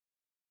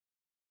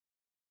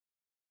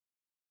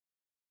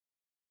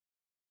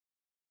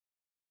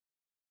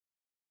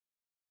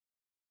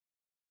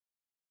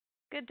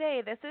Good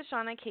day, this is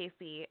Shauna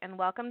Casey, and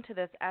welcome to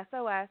this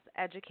SOS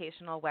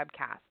educational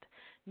webcast,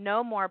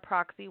 No More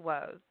Proxy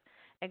Woes,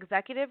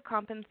 Executive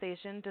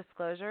Compensation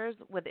Disclosures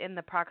within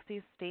the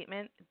Proxy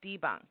Statement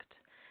Debunked.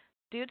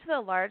 Due to the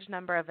large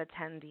number of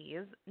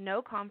attendees,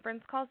 no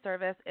conference call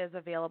service is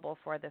available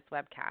for this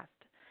webcast.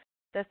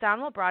 The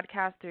sound will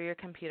broadcast through your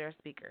computer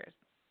speakers.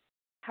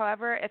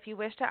 However, if you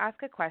wish to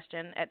ask a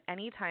question at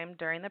any time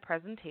during the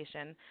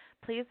presentation,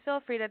 please feel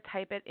free to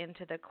type it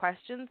into the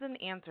Questions and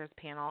Answers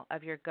panel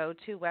of your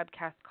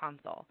GoToWebcast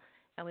console,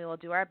 and we will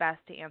do our best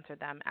to answer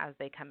them as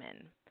they come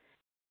in.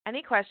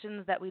 Any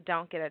questions that we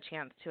don't get a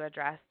chance to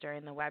address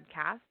during the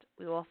webcast,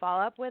 we will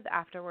follow up with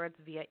afterwards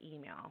via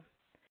email.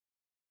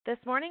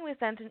 This morning we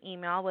sent an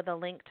email with a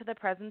link to the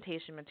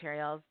presentation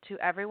materials to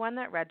everyone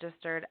that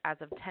registered as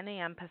of 10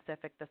 a.m.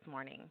 Pacific this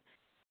morning.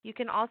 You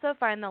can also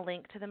find the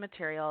link to the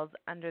materials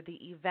under the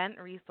Event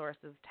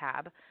Resources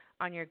tab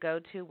on your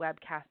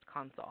GoToWebcast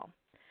console.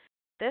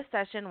 This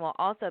session will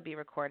also be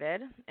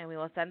recorded, and we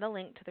will send a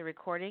link to the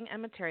recording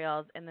and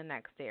materials in the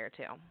next day or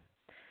two.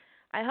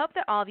 I hope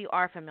that all of you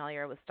are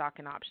familiar with Stock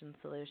and Option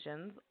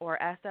Solutions, or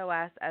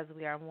SOS as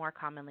we are more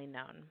commonly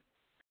known.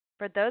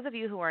 For those of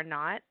you who are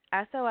not,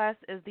 SOS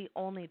is the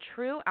only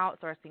true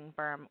outsourcing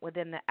firm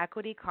within the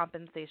equity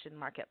compensation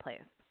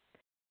marketplace.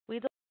 We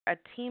deliver a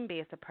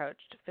team-based approach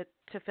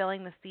to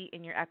filling the seat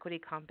in your equity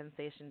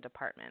compensation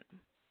department.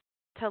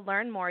 To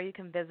learn more, you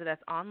can visit us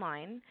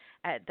online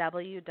at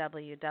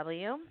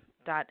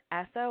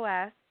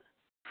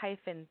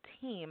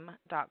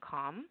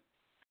www.sos-team.com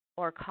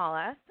or call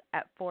us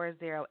at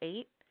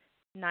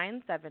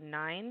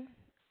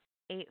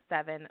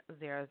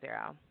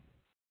 408-979-8700.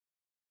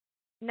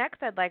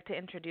 Next, I'd like to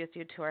introduce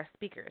you to our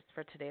speakers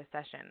for today's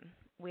session.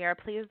 We are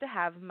pleased to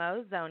have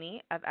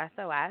Zohny of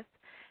SOS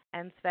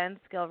and Sven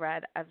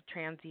Skillrud of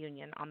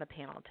TransUnion on the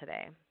panel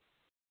today.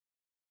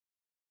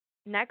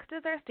 Next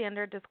is our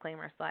standard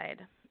disclaimer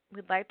slide.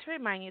 We'd like to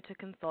remind you to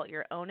consult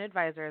your own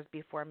advisors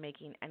before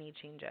making any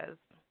changes.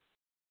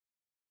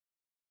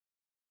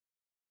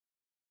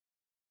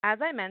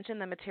 As I mentioned,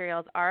 the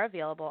materials are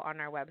available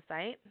on our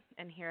website,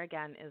 and here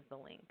again is the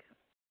link.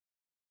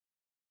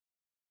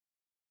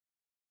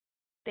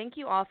 Thank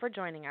you all for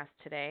joining us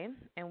today,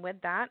 and with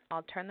that,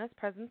 I'll turn this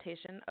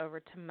presentation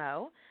over to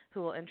Mo, who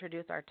will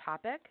introduce our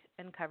topic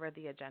and cover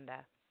the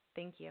agenda.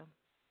 Thank you.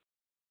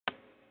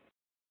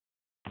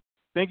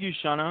 Thank you,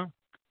 Shauna,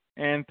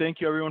 and thank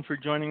you everyone for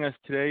joining us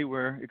today.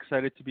 We're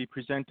excited to be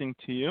presenting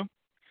to you.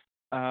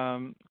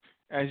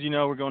 As you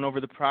know, we're going over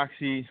the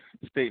proxy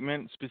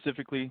statement,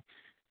 specifically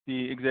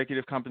the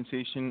executive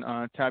compensation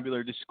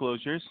tabular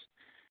disclosures.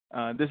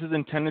 This is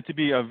intended to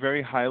be a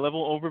very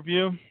high-level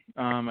overview.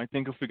 I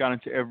think if we got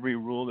into every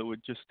rule, it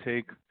would just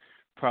take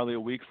probably a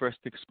week for us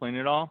to explain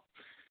it all.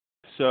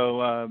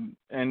 So,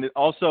 and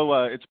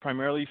it's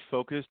primarily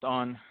focused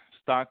on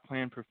stock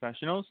plan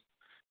professionals.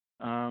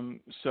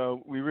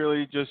 So we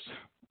really just,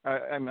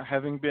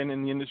 having been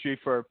in the industry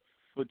for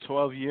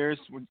 12 years,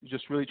 we're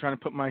just really trying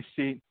to put myself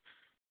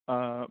in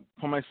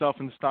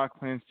the stock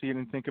plan seat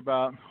and think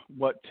about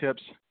what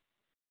tips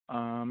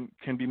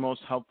can be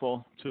most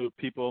helpful to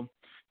people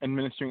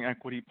administering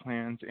equity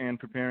plans and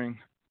preparing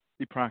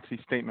the proxy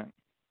statement.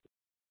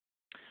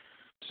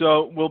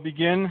 So we'll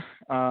begin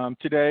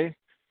today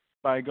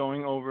by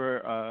going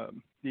over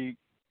the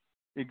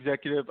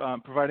executive,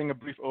 providing a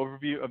brief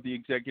overview of the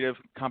executive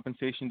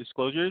compensation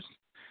disclosures,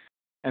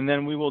 and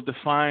then we will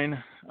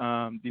define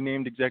the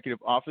named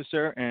executive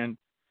officer and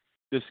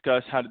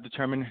discuss how to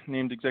determine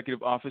named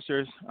executive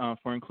officers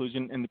for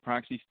inclusion in the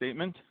proxy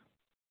statement.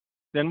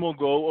 Then we'll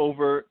go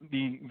over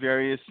the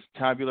various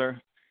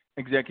tabular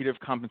executive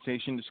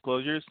compensation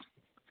disclosures,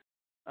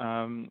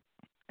 and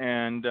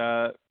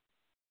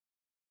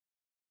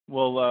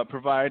we'll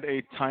provide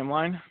a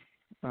timeline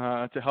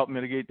to help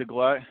mitigate the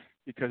glut,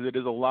 because it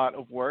is a lot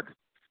of work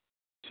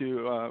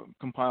to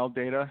compile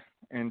data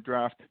and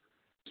draft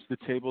the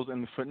tables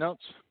and the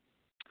footnotes.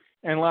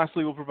 And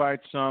lastly, we'll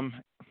provide some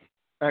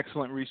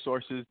excellent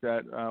resources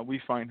that we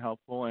find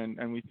helpful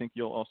and we think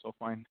you'll also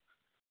find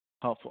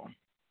helpful.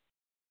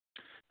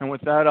 And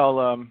with that,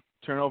 I'll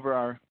turn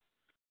over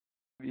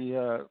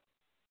the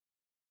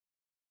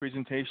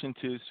presentation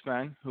to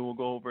Sven, who will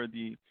go over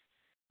the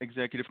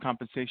executive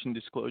compensation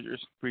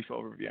disclosures brief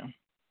overview.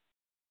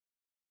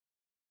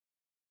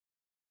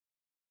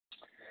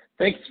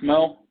 Thanks,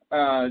 Mo.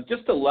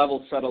 Just to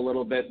level set a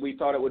little bit, we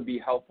thought it would be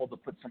helpful to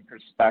put some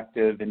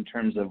perspective in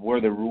terms of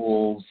where the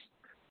rules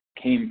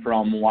came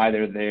from, why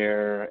they're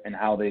there, and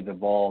how they've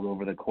evolved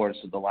over the course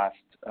of the last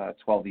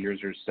 12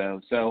 years or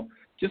so. So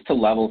just to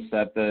level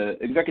set, the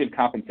executive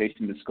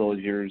compensation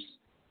disclosures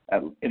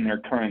in their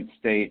current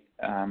state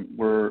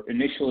were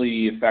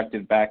initially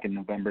effective back in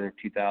November of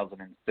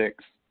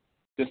 2006.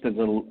 Just as a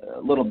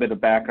little bit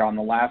of background,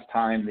 the last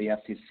time the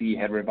SEC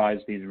had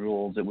revised these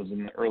rules, it was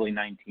in the early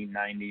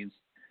 1990s,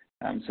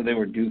 so they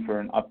were due for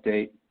an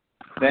update.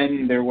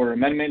 Then there were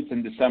amendments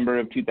in December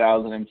of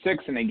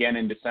 2006 and again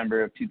in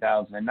December of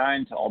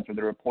 2009 to alter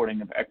the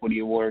reporting of equity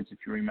awards. If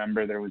you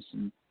remember, there was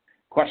some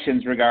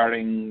questions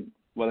regarding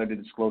whether to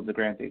disclose the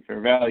grant date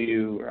fair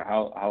value or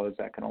how is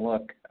that going to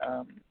look.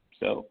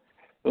 So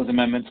those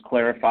amendments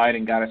clarified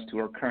and got us to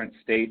our current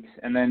state.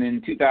 And then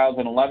in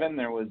 2011,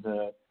 there was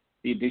the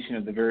addition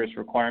of the various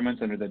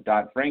requirements under the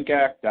Dodd-Frank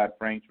Act.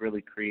 Dodd-Frank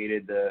really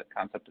created the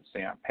concept of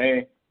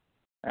say-on-pay.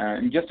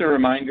 And just a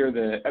reminder,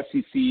 the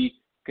SEC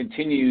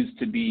continues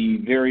to be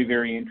very,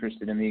 very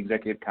interested in the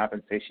executive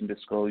compensation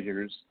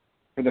disclosures.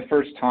 For the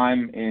first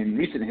time in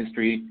recent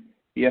history,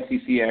 the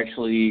SEC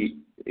actually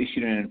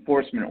issued an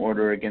enforcement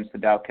order against the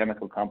Dow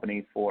Chemical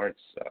Company for its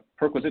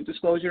perquisite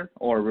disclosure,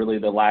 or really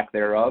the lack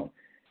thereof.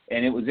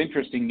 And it was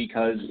interesting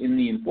because in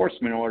the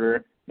enforcement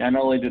order, not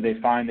only did they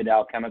fine the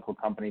Dow Chemical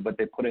Company, but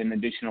they put in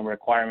additional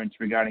requirements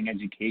regarding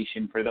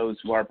education for those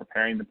who are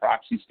preparing the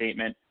proxy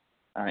statement,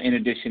 in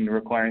addition to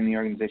requiring the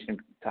organization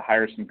to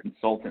hire some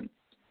consultants.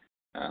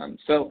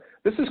 So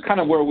this is kind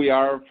of where we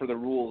are for the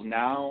rules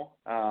now.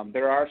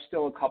 There are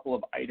still a couple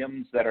of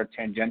items that are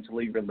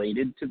tangentially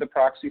related to the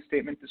proxy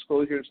statement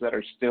disclosures that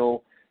are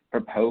still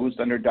proposed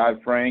under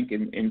Dodd-Frank,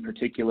 in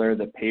particular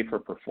the pay for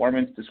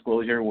performance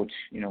disclosure, which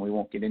we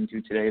won't get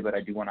into today, but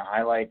I do want to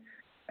highlight.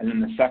 And then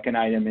the second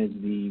item is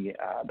the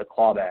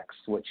clawbacks,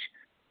 which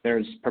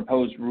there's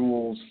proposed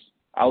rules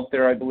out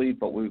there, I believe,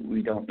 but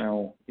we don't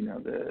know,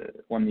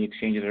 when the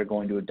exchanges are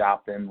going to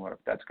adopt them or if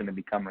that's going to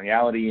become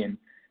reality. And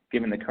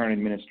given the current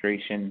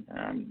administration,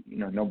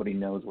 nobody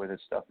knows where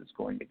this stuff is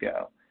going to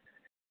go.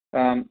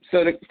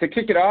 So to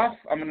kick it off,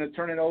 I'm going to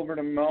turn it over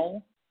to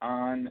Mo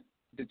on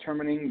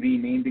determining the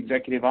named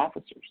executive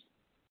officers.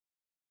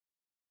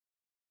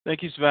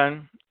 Thank you,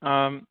 Sven.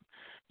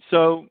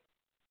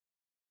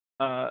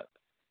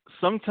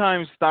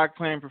 Sometimes stock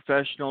plan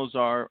professionals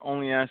are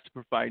only asked to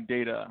provide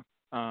data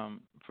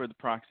for the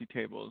proxy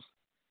tables.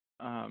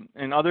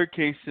 In other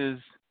cases,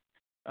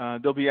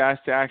 they'll be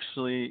asked to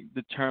actually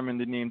determine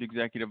the named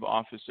executive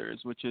officers,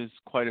 which is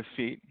quite a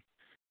feat.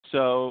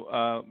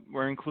 So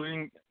we're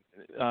including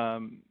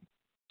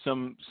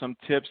some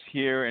tips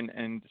here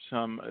and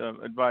some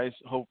advice,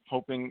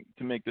 hoping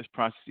to make this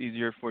process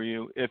easier for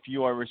you if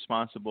you are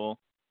responsible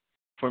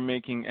for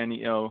making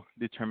NEO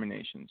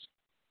determinations.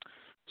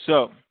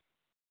 So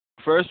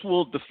first,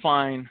 we'll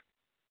define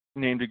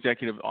named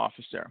executive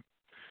officer.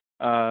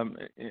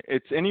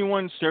 It's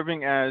anyone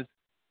serving as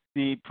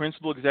the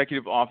principal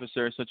executive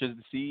officer, such as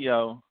the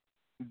CEO,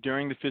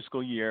 during the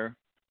fiscal year,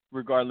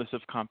 regardless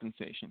of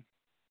compensation.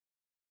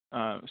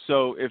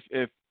 So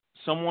if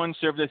someone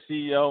served as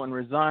CEO and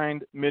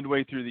resigned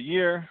midway through the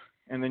year,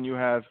 and then you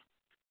have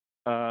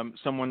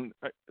someone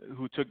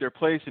who took their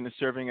place and is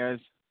serving as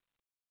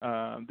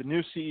the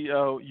new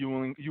CEO,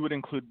 you would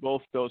include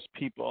both those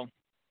people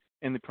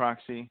in the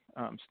proxy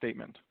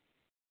statement.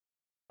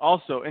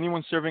 Also,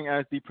 anyone serving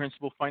as the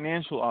principal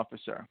financial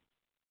officer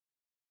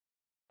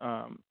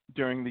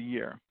during the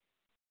year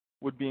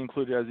would be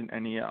included as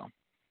an NEO.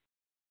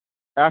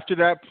 After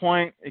that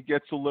point, it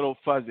gets a little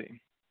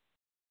fuzzy.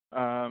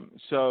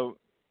 So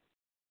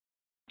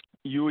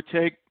you would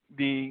take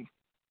the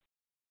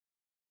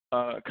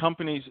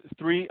company's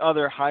 3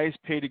 other highest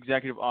paid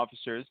executive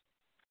officers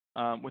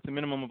with a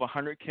minimum of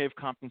 100K of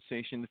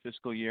compensation the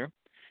fiscal year,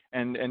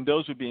 and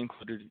those would be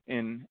included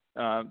in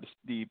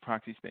the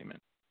proxy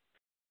statement.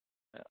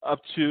 Up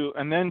to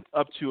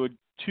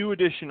 2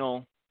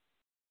 additional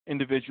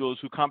individuals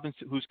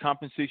whose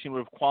compensation would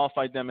have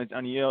qualified them as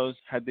NEOs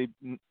had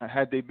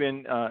they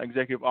been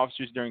executive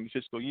officers during the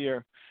fiscal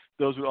year,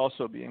 those would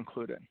also be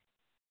included.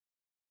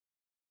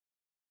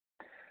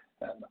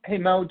 Hey,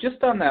 Mo,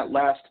 just on that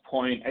last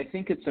point, I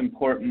think it's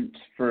important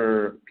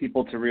for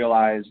people to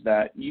realize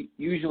that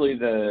usually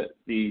the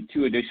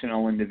 2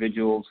 additional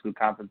individuals whose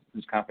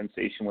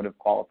compensation would have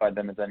qualified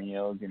them as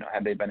NEOs,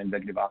 had they been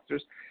executive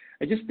officers,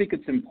 I just think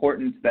it's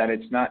important that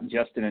it's not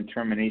just in a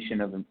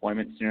termination of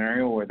employment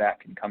scenario where that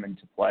can come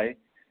into play.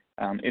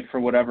 If for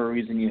whatever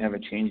reason you have a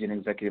change in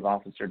executive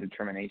officer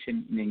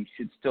determination, you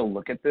should still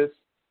look at this.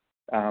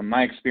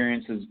 My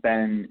experience has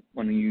been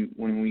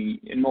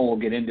and Mo will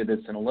get into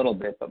this in a little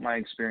bit, but my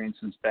experience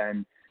has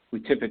been we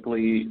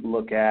typically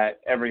look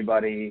at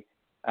everybody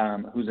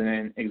who's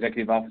an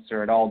executive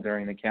officer at all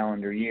during the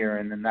calendar year,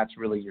 and then that's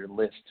really your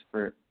list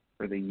for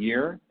the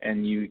year,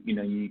 and you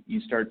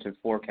start to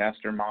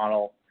forecast or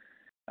model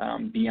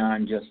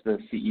beyond just the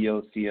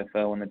CEO,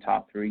 CFO, and the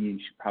top 3. You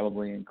should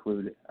probably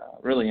include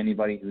really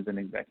anybody who's an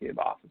executive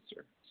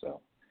officer.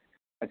 So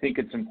I think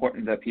it's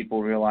important that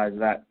people realize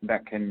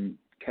that can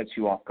catch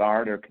you off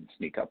guard or can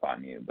sneak up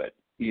on you, but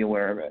be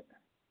aware of it.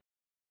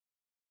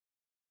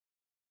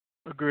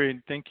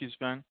 Agreed. Thank you,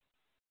 Sven.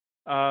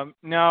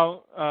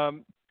 Now,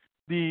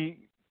 the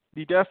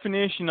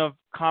definition of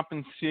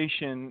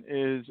compensation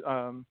is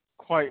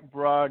quite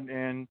broad,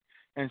 and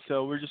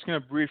so we're just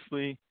going to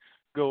briefly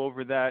go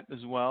over that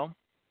as well.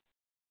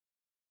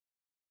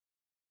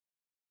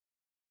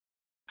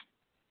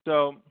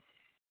 So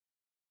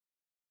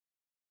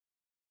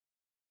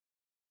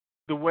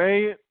the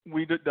way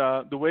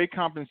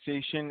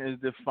compensation is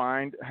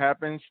defined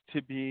happens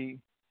to be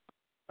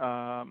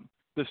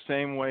the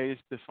same way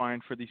it's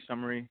defined for the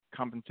summary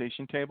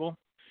compensation table,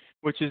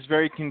 which is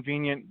very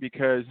convenient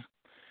because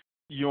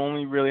you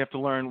only really have to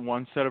learn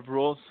one set of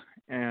rules.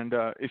 And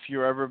if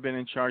you've ever been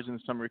in charge in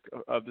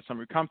the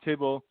summary comp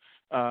table,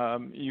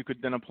 you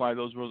could then apply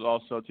those rules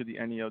also to the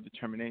NEO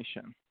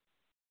determination.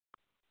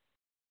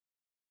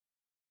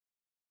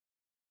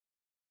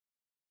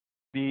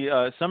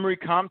 The summary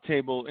comp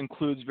table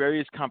includes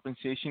various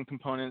compensation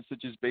components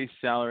such as base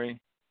salary,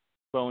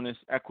 bonus,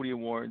 equity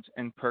awards,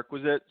 and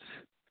perquisites.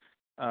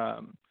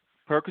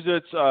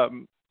 Perquisites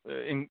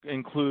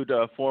include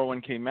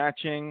 401k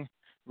matching,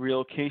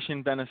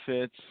 relocation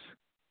benefits,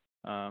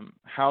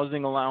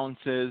 housing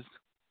allowances,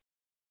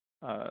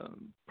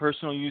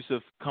 personal use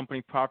of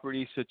company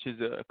property such as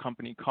a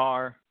company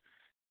car,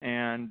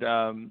 and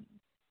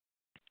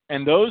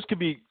those could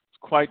be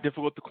quite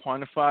difficult to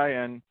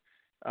quantify,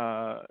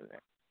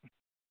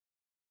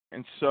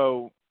 and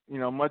so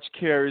much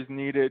care is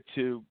needed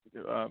to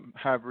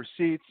have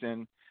receipts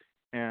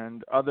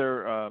and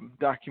other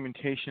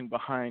documentation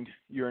behind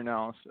your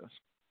analysis.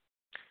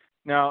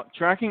 Now,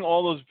 tracking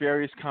all those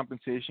various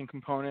compensation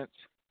components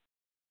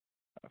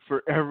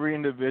for every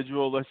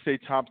individual, let's say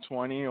top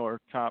 20 or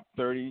top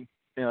 30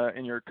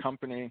 in your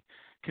company,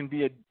 can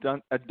be a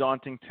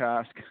daunting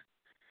task.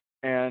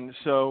 And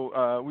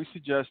so we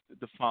suggest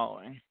the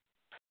following.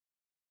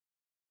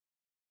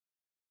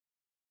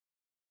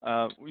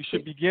 We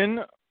should begin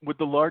with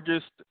the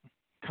largest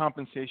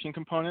compensation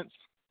components,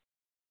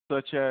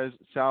 such as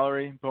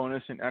salary,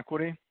 bonus, and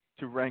equity,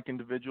 to rank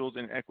individuals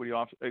and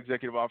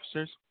executive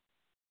officers.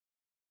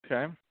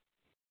 Okay.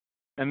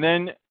 And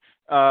then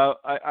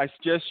I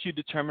suggest you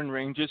determine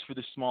ranges for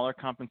the smaller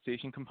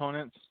compensation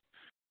components.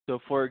 So,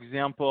 for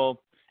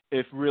example,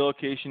 if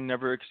relocation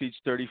never exceeds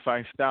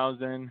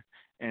 $35,000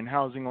 and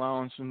housing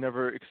allowance will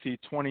never exceed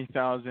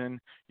 $20,000,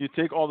 you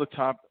take all the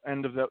top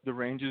end of the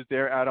ranges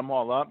there, add them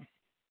all up,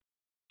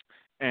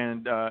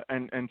 and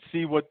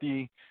see what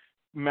the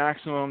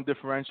maximum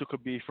differential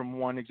could be from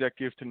one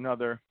executive to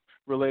another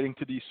relating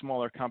to these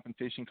smaller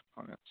compensation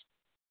components.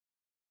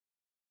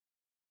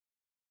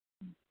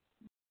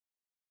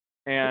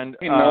 And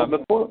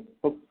go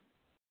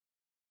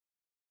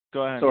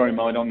ahead. Sorry,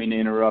 Mo, I don't mean to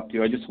interrupt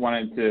you. I just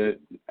wanted to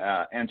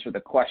answer the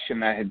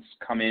question that had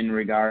come in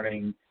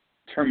regarding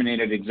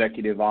terminated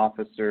executive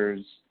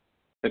officers.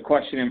 The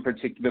question in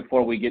particular,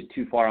 before we get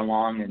too far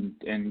along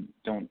and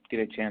don't get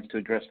a chance to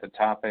address the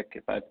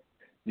topic, but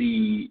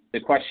the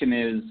question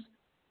is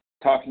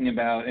talking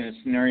about in a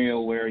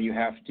scenario where you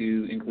have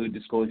to include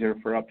disclosure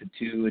for up to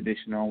 2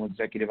 additional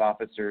executive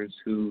officers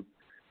who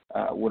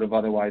would have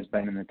otherwise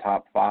been in the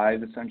top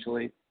 5,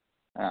 essentially.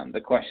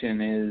 The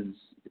question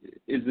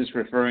is this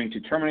referring to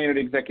terminated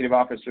executive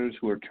officers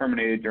who were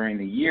terminated during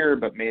the year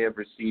but may have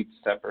received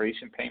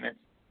separation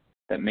payments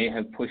that may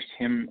have pushed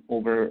him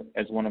over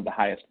as one of the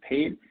highest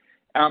paid?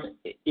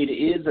 It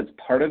is, it's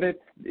part of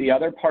it. The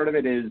other part of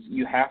it is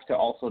you have to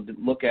also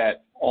look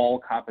at all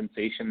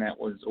compensation that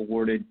was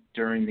awarded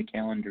during the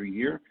calendar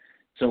year.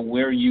 So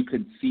where you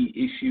could see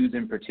issues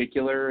in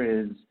particular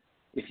is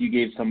if you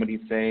gave somebody,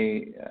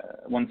 say,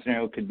 one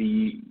scenario could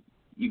be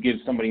you give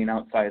somebody an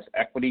outsized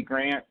equity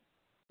grant,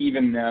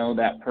 even though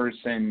that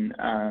person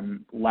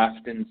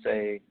left in,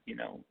 say,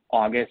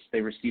 August, they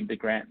received the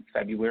grant in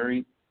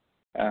February,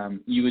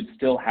 you would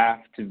still have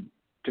to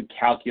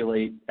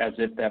calculate as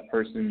if that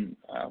person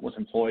was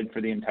employed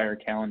for the entire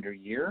calendar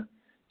year.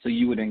 So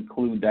you would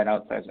include that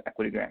outsized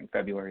equity grant in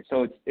February.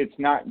 So it's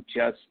not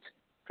just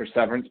for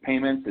severance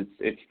payments,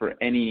 it's for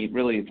any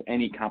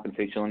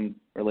compensation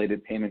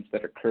related payments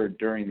that occurred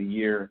during the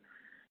year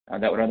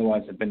that would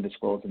otherwise have been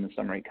disclosed in the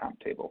summary comp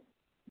table.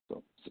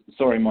 So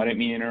sorry, Mo, I didn't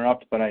mean to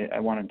interrupt, but I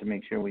wanted to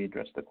make sure we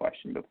addressed the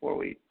question before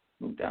we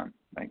move down.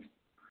 Thanks.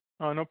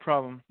 Oh, no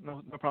problem.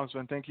 No problem,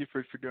 Sven. Thank you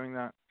for doing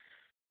that.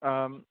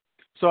 So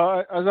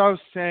as I was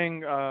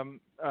saying,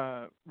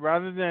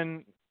 rather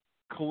than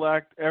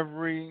collect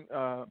every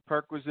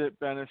perquisite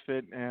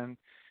benefit and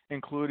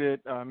include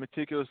it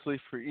meticulously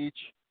for each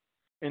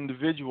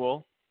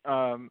individual,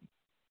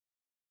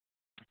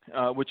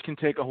 which can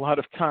take a lot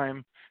of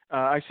time,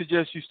 I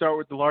suggest you start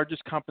with the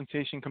largest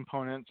compensation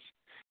components.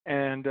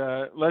 And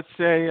let's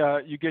say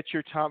you get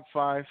your top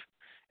 5,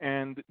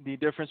 and the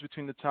difference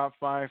between the top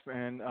 5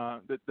 and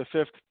the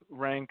 5th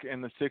rank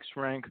and the 6th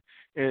rank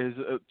is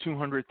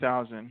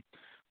 200,000.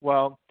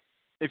 Well,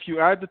 if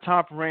you add the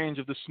top range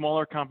of the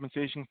smaller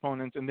compensation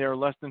components and they are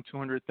less than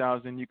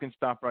 200,000, you can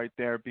stop right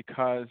there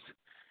because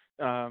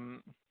no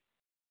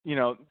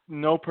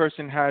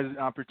person has an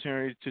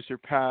opportunity to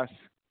surpass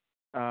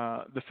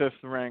the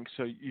 5th rank,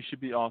 so you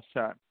should be all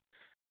set.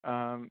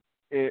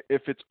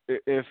 If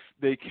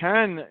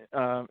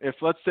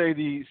let's say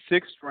the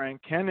 6th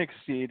rank can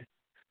exceed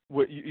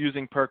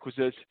using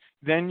perquisites,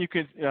 then you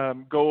could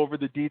go over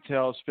the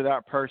details for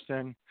that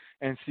person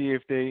and see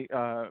if they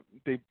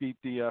beat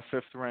the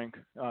 5th rank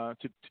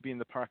to be in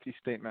the proxy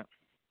statement.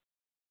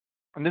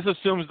 And this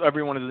assumes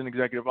everyone is an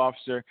executive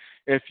officer.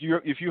 If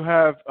you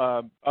have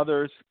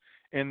others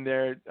in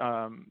there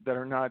that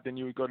are not, then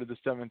you would go to the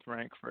 7th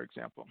rank, for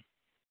example,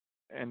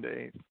 and the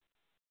 8th.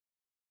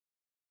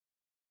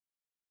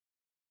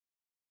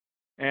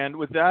 And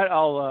with that,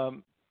 I'll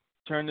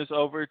turn this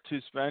over to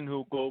Sven, who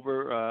will go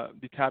over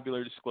the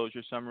tabular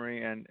disclosure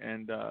summary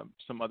and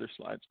some other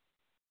slides.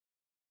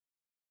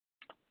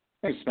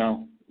 Thanks,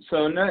 Mel.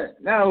 So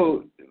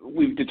now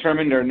we've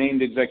determined our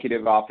named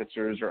executive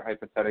officers, or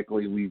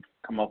hypothetically, we've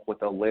come up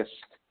with a list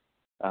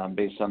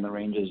based on the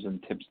ranges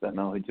and tips that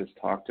Mel had just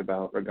talked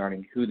about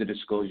regarding who the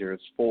disclosure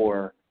is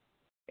for.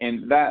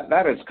 And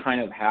that is kind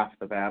of half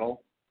the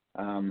battle.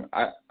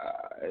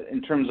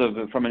 In terms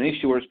of from an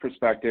issuer's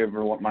perspective,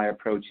 or what my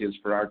approach is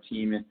for our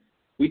team,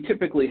 we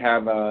typically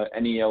have a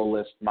NEO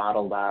list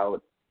modeled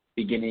out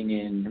beginning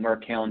in our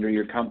calendar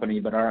year company,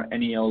 but our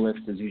NEO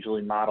list is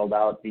usually modeled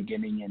out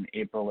beginning in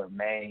April or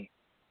May,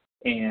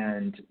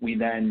 and we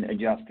then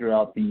adjust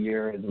throughout the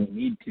year as we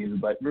need to.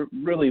 But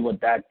really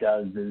what that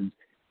does is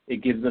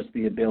it gives us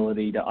the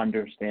ability to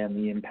understand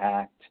the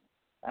impact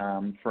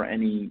for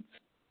any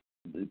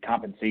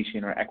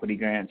compensation or equity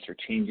grants or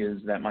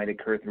changes that might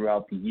occur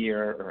throughout the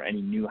year, or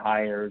any new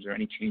hires or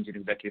any change in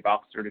executive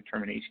officer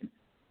determination.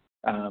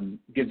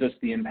 Gives us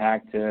the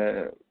impact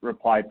to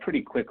reply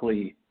pretty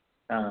quickly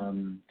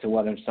to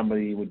whether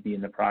somebody would be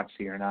in the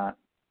proxy or not.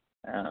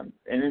 And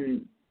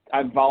then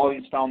I've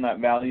always found that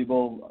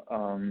valuable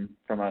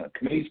from a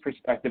committee's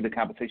perspective. The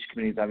compensation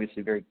committee is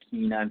obviously very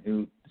keen on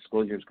who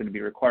disclosure is going to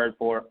be required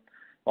for.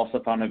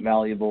 Also found it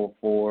valuable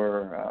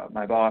for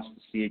my boss,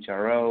 the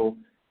CHRO,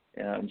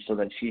 so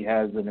that she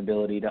has an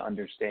ability to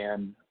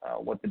understand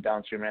what the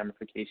downstream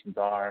ramifications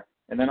are.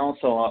 And then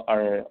also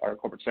our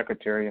corporate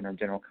secretary and our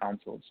general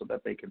counsel, so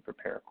that they can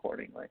prepare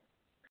accordingly.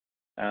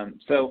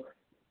 So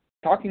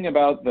talking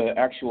about the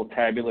actual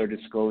tabular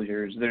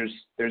disclosures,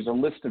 there's a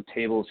list of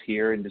tables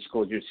here and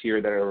disclosures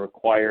here that are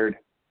required.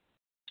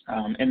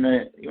 And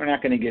we're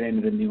not going to get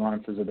into the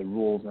nuances of the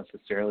rules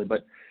necessarily,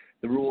 but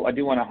the rule, I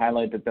do want to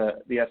highlight that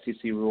the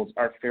SEC rules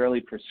are fairly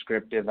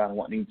prescriptive on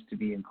what needs to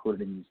be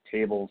included in these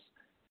tables.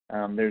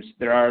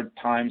 There are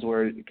times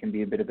where it can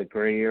be a bit of a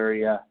gray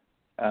area,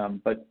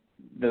 but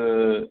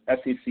the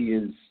SEC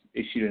has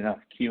issued enough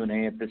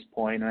Q&A at this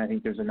point, and I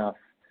think there's enough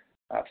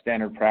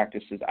standard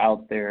practices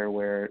out there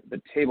where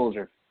the tables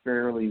are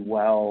fairly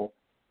well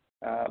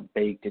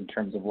baked in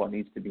terms of what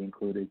needs to be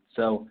included.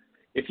 So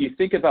if you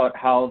think about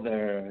how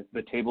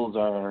the tables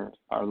are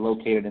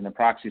located in the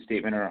proxy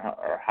statement,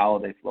 or how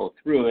they flow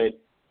through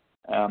it,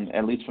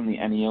 at least from the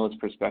NEO's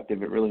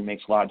perspective, it really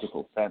makes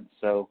logical sense.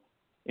 So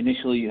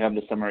initially you have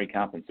the summary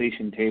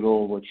compensation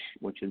table,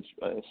 which is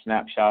a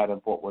snapshot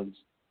of what was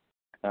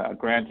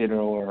granted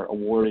or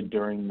awarded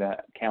during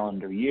that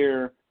calendar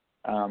year.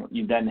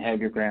 You then have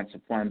your grants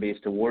of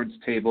plan-based awards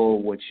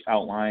table, which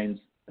outlines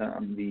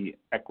the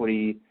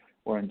equity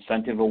or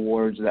incentive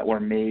awards that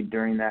were made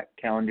during that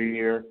calendar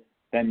year.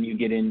 Then you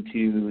get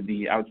into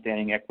the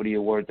outstanding equity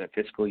awards at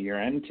fiscal year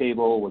end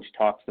table, which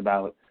talks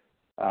about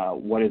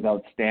what is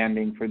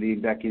outstanding for the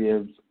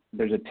executives.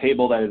 There's a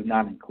table that is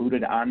not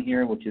included on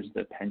here, which is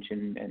the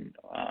pension and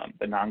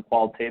the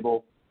non-qual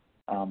table,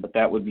 but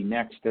that would be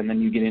next. And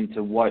then you get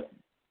into what,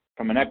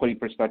 from an equity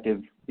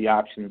perspective, the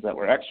options that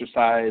were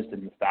exercised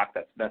and the stock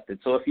that's vested.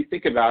 So if you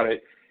think about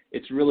it,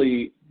 it's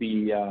really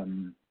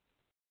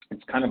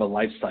it's kind of a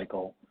life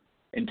cycle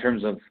in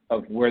terms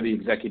of where the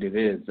executive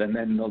is. And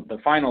then the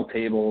final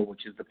table,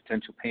 which is the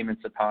potential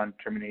payments upon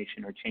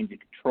termination or change of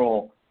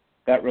control,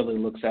 that really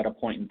looks at a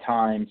point in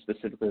time,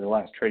 specifically the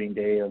last trading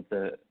day of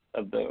the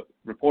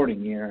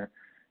reporting year,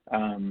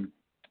 or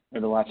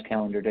the last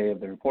calendar day of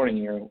the reporting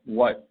year.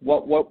 What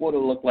would it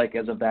look like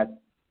as of that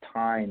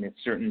time if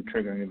certain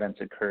triggering events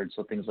occurred,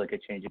 so things like a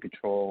change of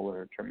control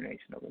or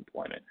termination of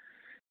employment.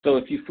 So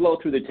if you flow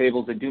through the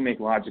tables, they do make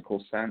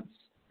logical sense.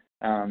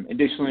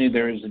 Additionally,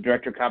 there is a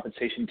director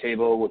compensation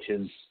table, which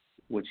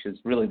is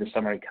really the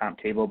summary comp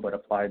table, but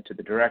applied to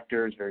the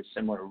directors. Very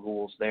similar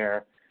rules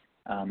there.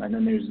 And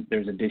then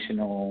there's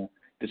additional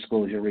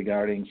disclosure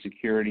regarding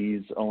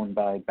securities owned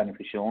by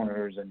beneficial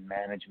owners and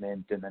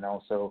management, and then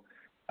also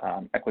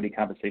equity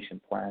compensation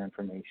plan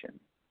information.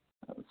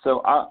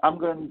 So I'm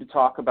going to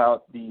talk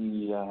about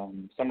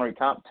the summary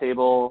comp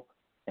table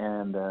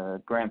and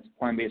the grants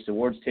plan-based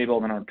awards table,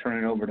 and then I'll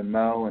turn it over to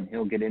Mo, and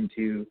he'll get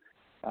into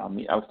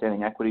the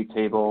outstanding equity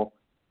table,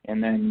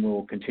 and then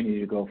we'll continue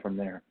to go from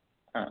there.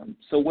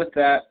 So with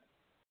that,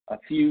 a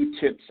few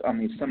tips on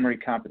the summary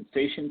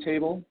compensation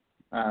table,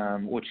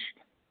 which,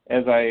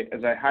 as I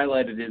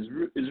highlighted,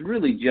 is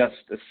really just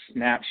a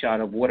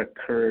snapshot of what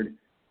occurred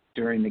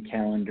during the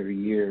calendar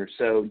year.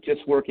 So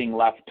just working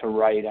left to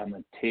right on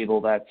the table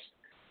that's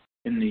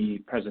in the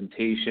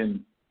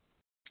presentation.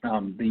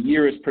 The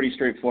year is pretty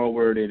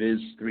straightforward. It is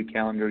 3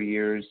 calendar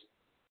years.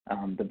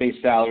 The base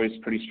salary is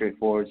pretty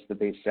straightforward. It's the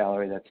base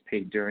salary that's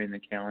paid during the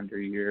calendar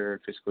year,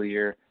 fiscal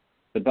year.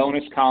 The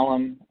bonus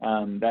column,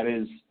 that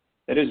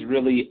is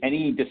really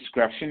any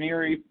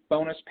discretionary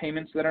bonus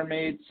payments that are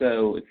made.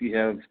 So if you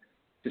have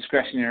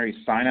discretionary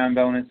sign-on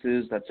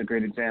bonuses, that's a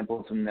great example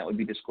of something that would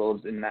be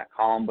disclosed in that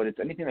column, but it's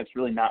anything that's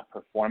really not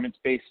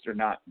performance-based or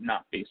not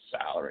base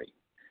salary.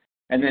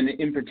 And then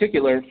in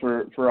particular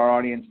for our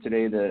audience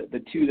today,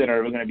 the two that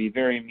are going to be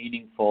very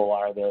meaningful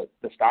are the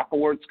stock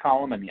awards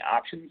column and the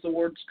options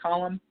awards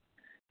column.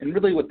 And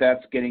really what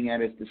that's getting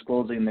at is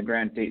disclosing the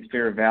grant date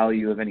fair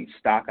value of any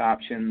stock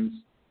options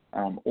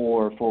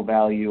or full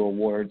value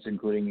awards,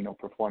 including,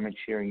 performance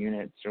share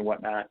units or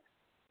whatnot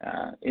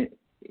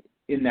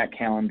in that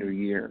calendar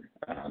year.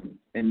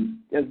 And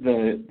as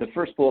the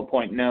first bullet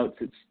point notes,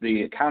 it's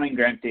the accounting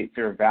grant date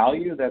fair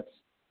value that's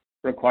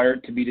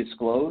required to be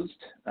disclosed.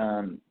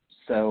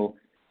 So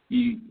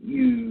you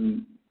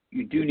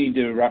do need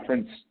to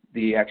reference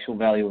the actual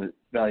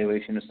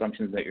valuation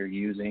assumptions that you're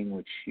using,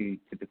 which you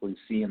typically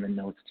see in the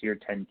notes to your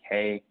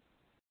 10K.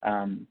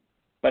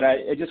 But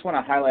I just want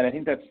to highlight, I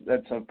think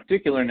that's a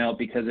particular note,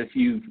 because if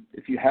you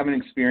haven't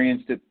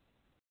experienced it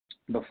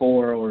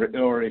before,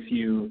 or if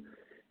you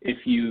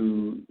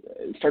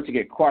start to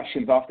get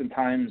questions,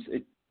 oftentimes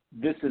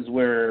this is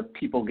where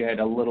people get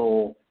a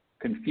little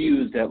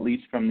confused, at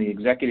least from the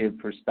executive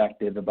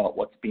perspective, about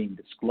what's being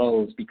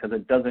disclosed, because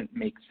it doesn't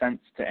make sense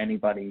to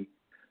anybody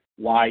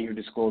why you're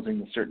disclosing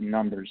the certain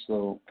numbers.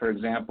 So, for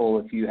example,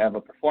 if you have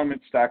a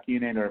performance stock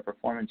unit or a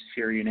performance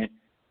share unit,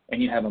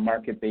 and you have a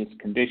market-based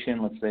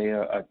condition, let's say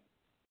a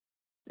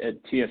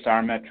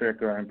TSR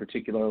metric, or in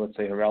particular, let's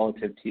say a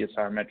relative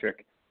TSR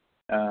metric,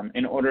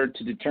 in order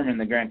to determine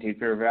the grant date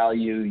fair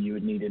value, you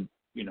would need to,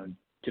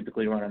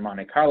 typically run a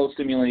Monte Carlo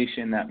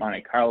simulation. That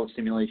Monte Carlo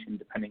simulation,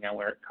 depending on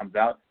where it comes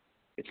out,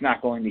 it's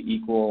not going to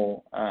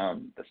equal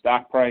the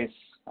stock price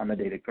on the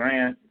date of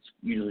grant. It's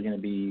usually going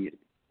to be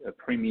a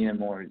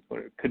premium, or it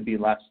could be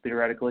less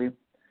theoretically.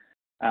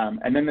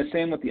 And then the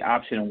same with the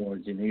option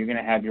awards. You're going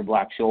to have your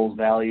Black-Scholes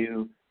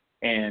value,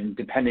 and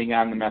depending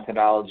on the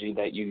methodology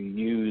that you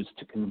use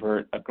to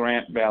convert a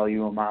grant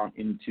value amount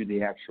into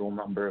the actual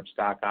number of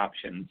stock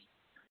options,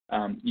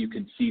 you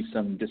could see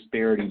some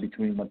disparity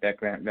between what that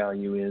grant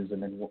value is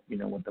and then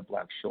what the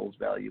Black-Scholes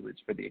value is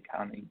for the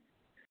accounting,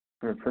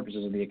 for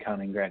purposes of the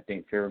accounting grant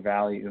date fair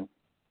value.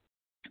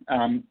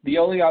 The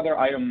only other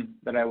item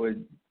that I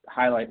would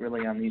highlight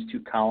really on these two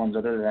columns,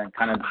 other than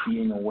kind of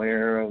being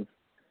aware of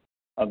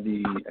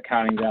the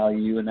accounting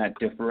value and that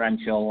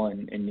differential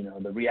and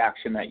the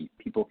reaction that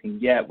people can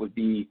get, would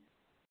be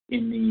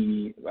in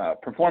the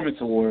performance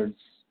awards,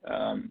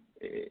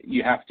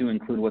 you have to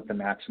include what the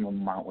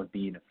maximum amount would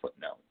be in a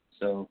footnote.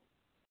 So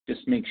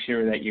just make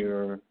sure that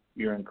you're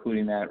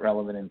including that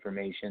relevant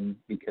information,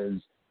 because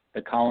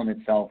the column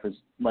itself is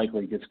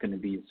likely just going to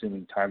be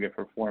assuming target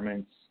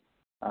performance,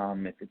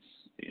 if it's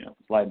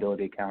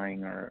liability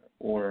accounting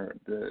or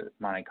the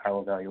Monte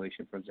Carlo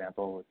valuation, for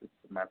example, if it's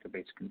the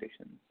market-based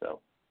condition. So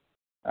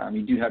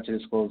you do have to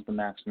disclose the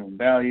maximum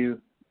value.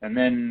 And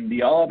then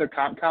the all other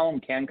column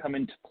can come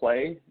into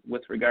play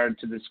with regard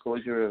to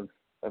disclosure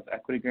of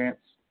equity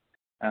grants.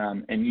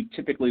 And you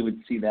typically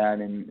would see that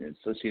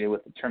associated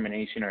with a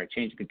termination or a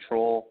change of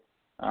control.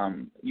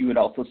 You would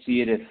also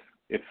see it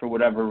if for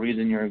whatever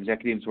reason your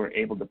executives were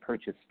able to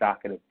purchase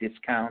stock at a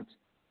discount.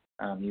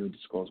 You would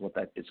disclose what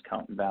that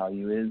discount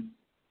value is.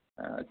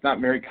 It's not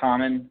very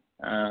common,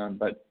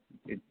 but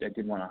I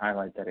did want to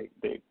highlight that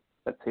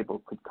that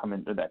table could come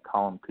into, that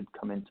column could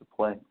come into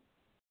play.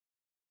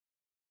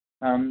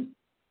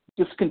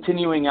 Just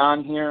continuing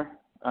on here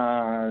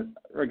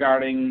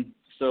regarding,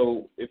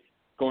 so if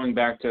going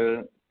back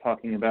to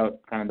talking about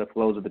kind of the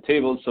flows of the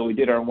tables, so we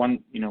did our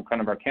one,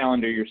 kind of our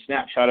calendar, your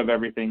snapshot of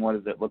everything. What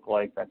does it look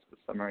like? That's the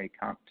summary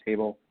comp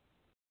table.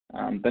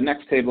 The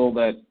next table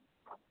that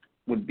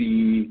would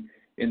be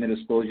in the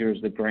disclosure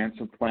is the grants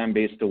of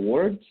plan-based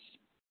awards.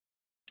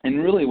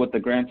 And really what the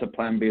grants of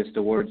plan-based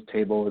awards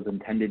table is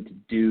intended to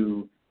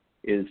do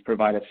is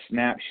provide a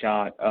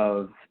snapshot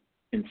of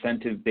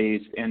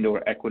incentive-based and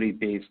or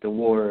equity-based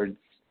awards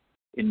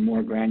in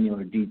more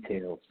granular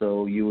detail.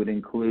 So you would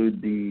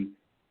include the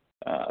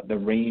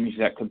range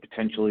that could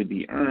potentially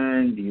be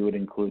earned. You would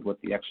include what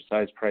the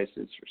exercise price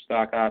is for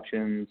stock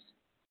options,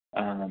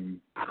 and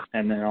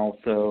then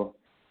also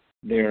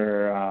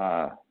their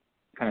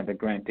kind of the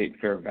grant date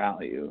fair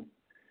value.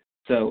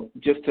 So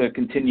just to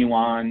continue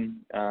on,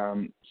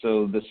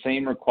 so the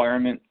same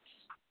requirements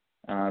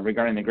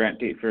regarding the grant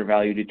date fair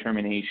value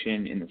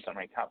determination in the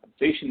summary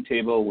compensation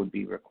table would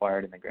be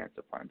required in the grants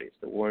of plan-based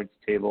awards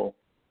table.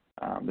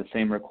 The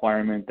same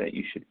requirement that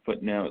you should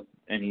footnote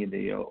any of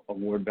the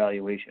award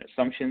valuation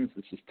assumptions.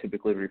 This is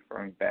typically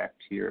referring back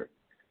to your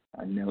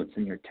notes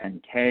in your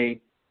 10K.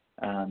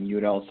 You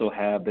would also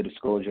have the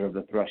disclosure of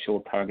the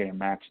threshold, target, and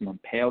maximum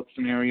payout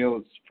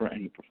scenarios for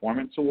any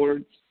performance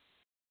awards.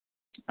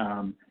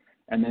 And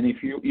then if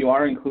you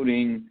are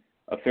including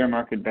a fair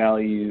market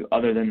value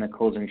other than the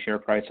closing share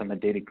price on the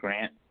date of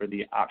grant for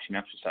the option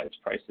exercise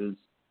prices,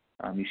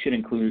 you should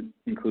include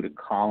a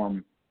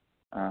column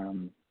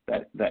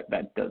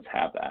that does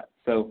have that.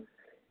 So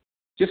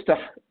just to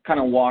kind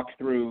of walk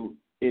through,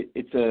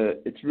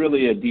 it's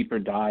really a deeper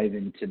dive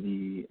into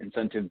the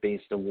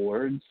incentive-based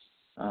awards,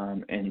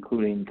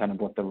 including kind of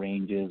what the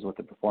range is, what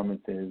the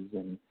performance is,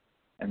 and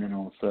then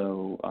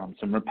also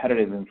some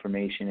repetitive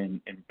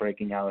information and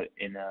breaking out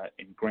in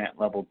grant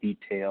level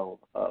detail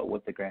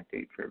what the grant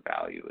date fair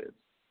value is.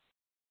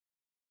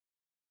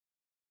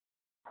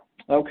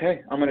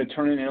 Okay, I'm going to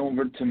turn it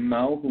over to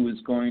Mo, who is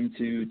going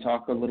to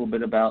talk a little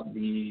bit about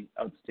the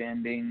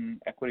outstanding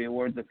equity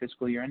awards at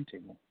fiscal year end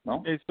table.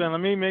 Mo? Hey, Sven,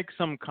 let me make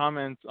some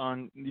comments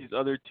on these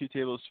other two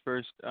tables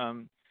first.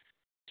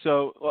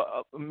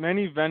 So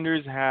many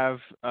vendors have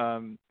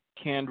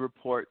canned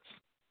reports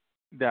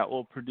that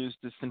will produce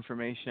this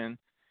information,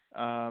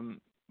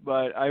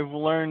 but I've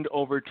learned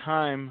over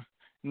time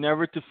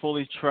never to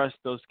fully trust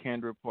those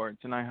canned reports,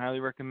 and I highly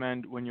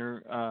recommend when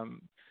you're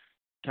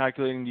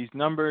calculating these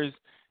numbers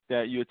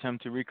that you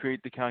attempt to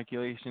recreate the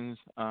calculations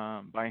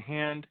by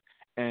hand,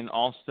 and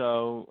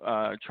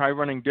also try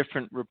running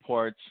different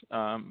reports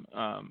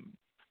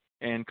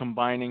and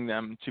combining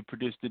them to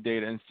produce the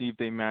data and see if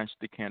they match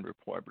the canned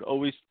report. But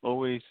always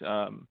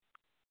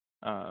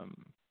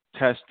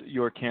test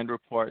your canned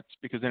reports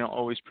because they don't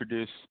always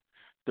produce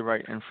the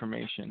right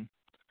information.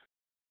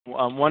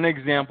 One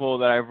example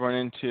that I've run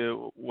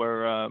into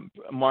were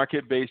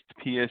market-based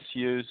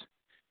PSUs.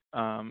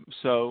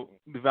 So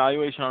the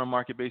valuation on a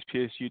market-based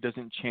PSU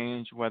doesn't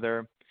change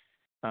whether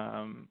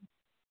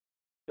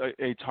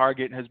a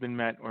target has been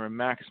met or a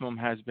maximum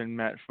has been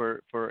met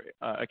for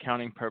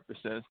accounting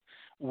purposes,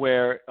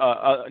 where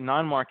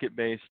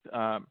non-market-based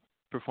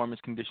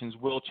performance conditions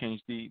will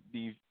change the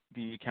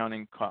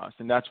accounting cost,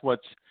 and that's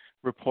what's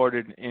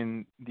reported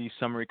in the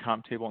summary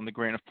comp table and the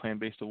grant of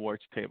plan-based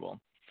awards table.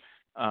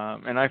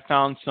 And I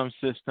found some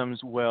systems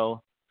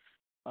will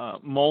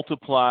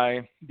multiply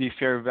the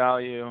fair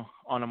value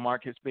on a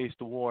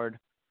market-based award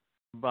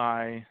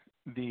by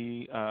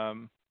the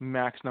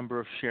max number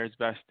of shares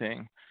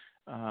vesting,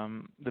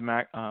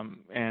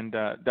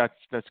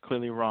 that's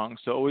clearly wrong.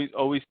 So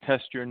always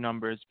test your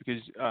numbers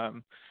because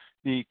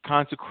the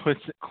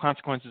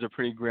consequences are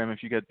pretty grim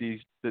if you get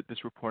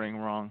this reporting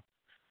wrong,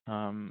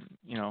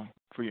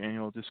 for your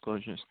annual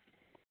disclosures.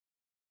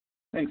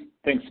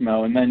 Thanks,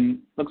 Mo. And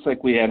then looks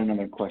like we had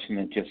another question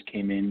that just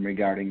came in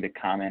regarding the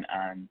comment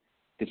on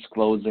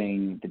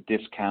disclosing the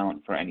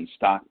discount for any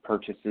stock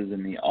purchases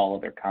in the all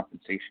other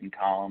compensation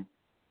column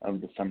of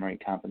the summary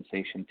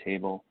compensation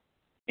table.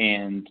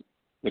 And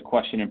the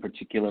question in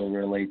particular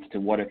relates to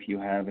what if you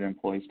have an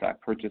employee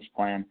stock purchase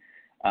plan.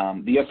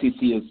 The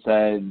SEC has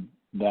said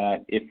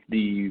that if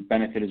the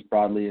benefit is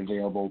broadly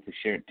available to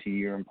share it to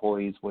your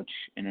employees, which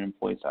in an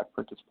employee stock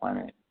purchase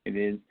plan it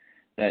is,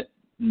 that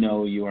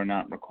no, you are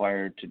not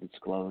required to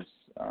disclose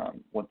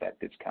what that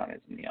discount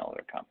is in the all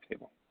other comp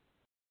table.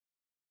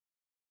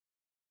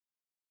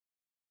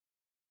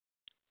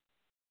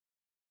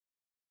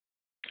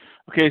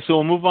 Okay, so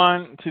we'll move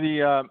on to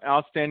the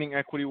outstanding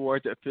equity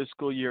awards at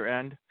fiscal year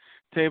end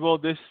table.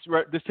 This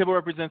table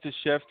represents a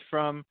shift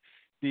from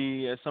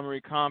the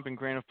summary comp and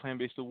grant of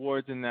plan-based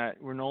awards in that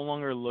we're no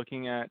longer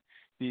looking at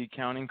the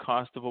accounting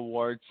cost of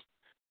awards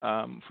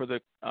for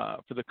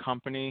the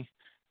company,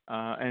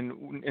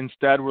 and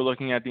instead we're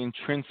looking at the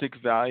intrinsic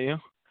value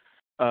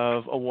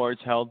of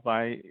awards held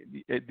by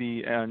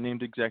the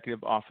named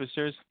executive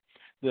officers.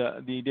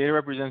 The data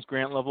represents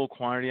grant level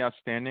quantity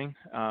outstanding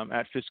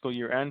at fiscal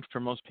year end.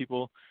 For most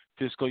people,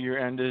 fiscal year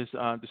end is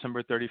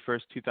December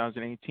 31st,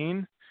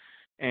 2018.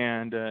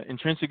 And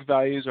intrinsic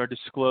values are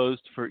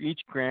disclosed for each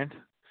grant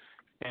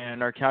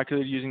and are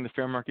calculated using the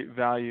fair market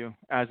value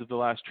as of the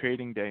last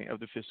trading day of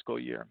the fiscal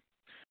year.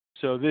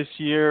 So this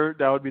year,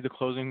 that would be the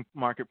closing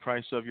market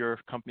price of your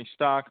company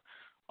stock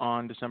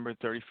on December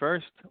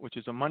 31st, which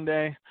is a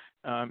Monday,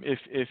 if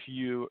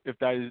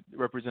that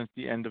represents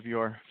the end of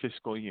your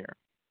fiscal year.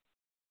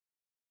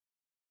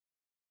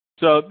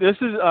 So this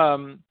is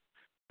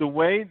the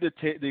way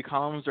the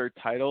columns are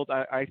titled,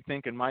 I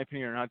think, in my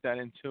opinion, are not that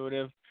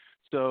intuitive.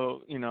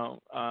 So,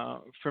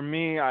 for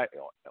me,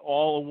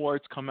 all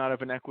awards come out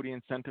of an equity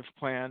incentive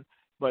plan,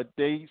 but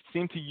they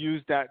seem to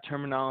use that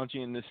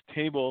terminology in this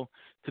table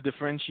to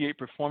differentiate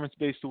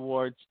performance-based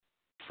awards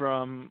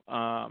from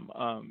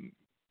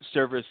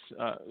service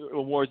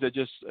awards that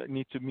just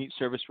need to meet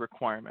service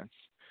requirements.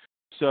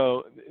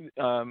 So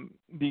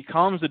the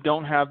columns that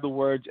don't have the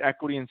words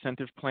equity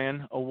incentive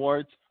plan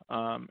awards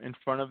in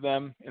front of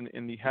them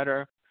in the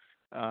header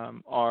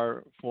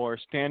are for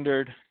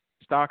standard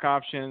stock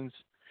options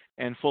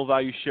and full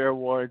value share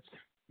awards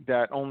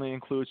that only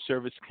include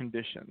service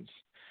conditions.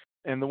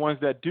 And the ones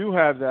that do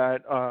have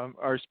that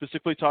are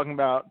specifically talking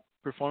about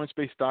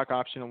performance-based stock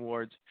option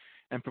awards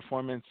and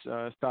performance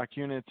stock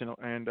units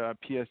and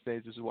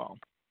PSAs as well.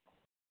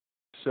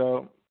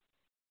 So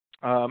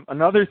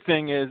another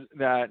thing is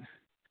that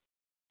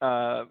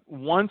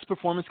once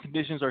performance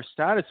conditions are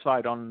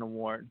satisfied on an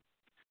award,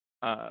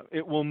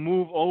 it will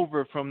move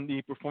over from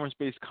the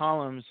performance-based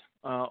columns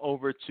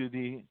over to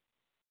the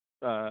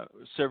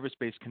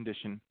service-based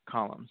condition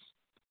columns.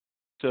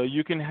 So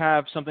you can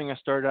have something that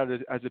started out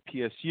as a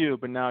PSU,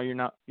 but now you're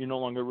no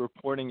longer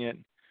reporting it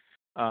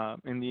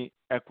in the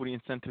equity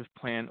incentive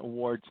plan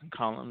awards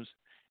columns,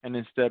 and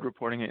instead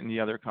reporting it in the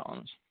other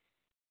columns.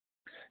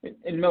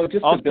 And Mo,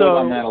 just to build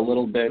on that a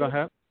little bit. Go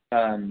ahead.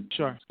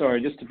 Sure.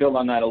 Sorry, just to build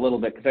on that a little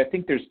bit, because I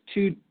think there's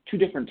two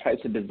different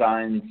types of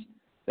designs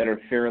that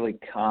are fairly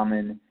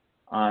common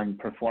on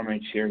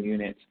performance share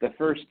units. The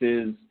first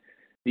is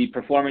The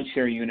performance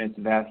share units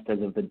vest as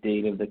of the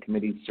date of the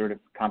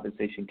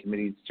compensation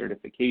committee's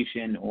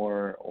certification,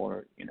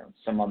 or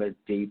some other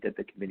date that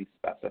the committee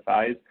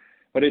specifies.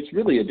 But it's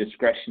really a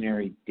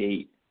discretionary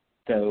date.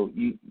 So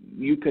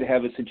you could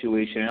have a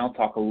situation, and I'll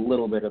talk a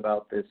little bit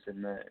about this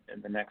in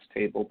the next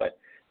table, but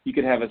you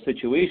could have a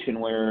situation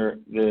where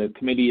the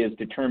committee has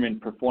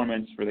determined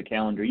performance for the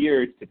calendar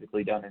year. It's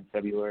typically done in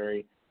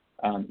February.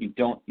 You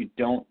don't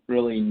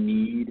really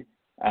need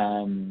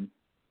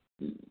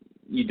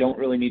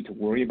to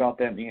worry about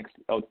that in the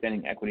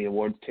outstanding equity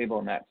awards table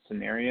in that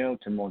scenario,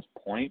 to Mo's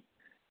point,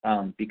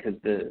 because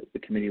the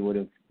committee would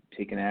have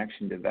taken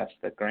action to vest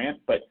the grant.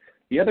 But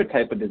the other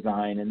type of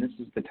design, and this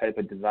is the type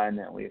of design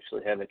that we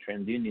actually have at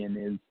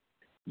TransUnion, is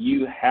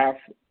you have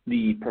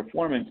the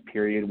performance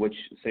period, which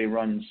say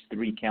runs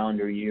 3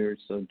 calendar years,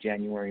 so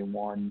January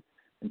 1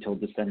 until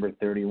December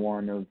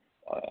 31 of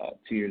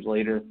 2 years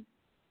later.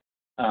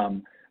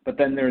 But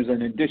then there's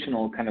an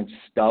additional kind of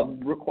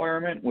stub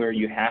requirement where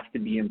you have to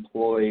be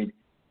employed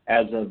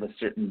as of a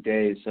certain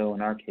day. So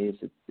in our case,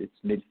 it's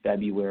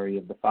mid-February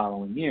of the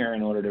following year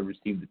in order to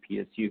receive the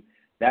PSU.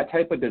 That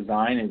type of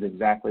design is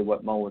exactly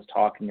what Mo was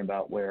talking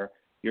about, where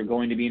you're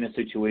going to be in a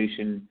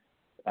situation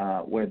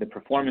where the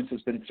performance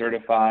has been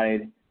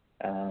certified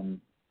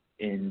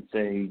in,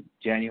 say,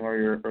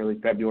 January or early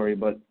February,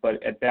 but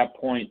at that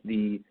point,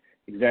 the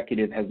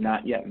executive has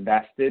not yet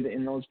vested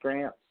in those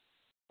grants.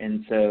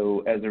 And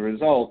so as a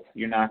result,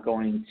 you're not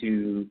going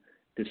to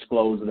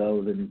disclose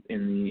those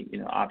in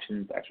the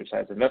options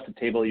exercise invested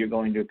table. You're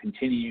going to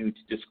continue to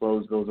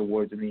disclose those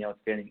awards in the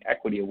outstanding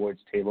equity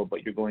awards table,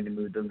 but you're going to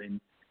move them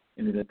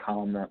into the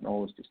column that Mo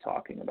was just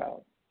talking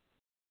about.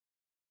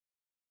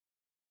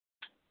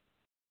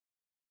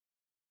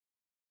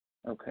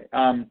 Okay.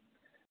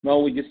 Mo,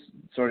 we just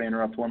sort of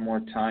interrupt one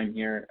more time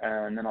here,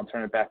 and then I'll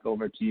turn it back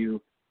over to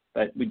you.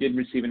 But we did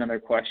receive another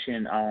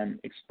question on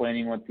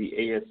explaining what the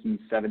ASC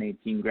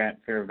 718 grant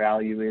fair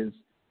value is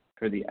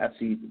for the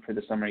for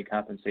the summary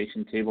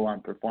compensation table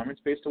on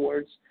performance-based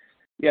awards.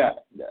 Yeah,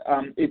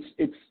 it's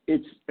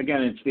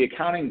again, it's the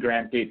accounting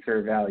grant date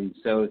fair value.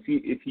 So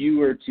if you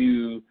were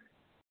to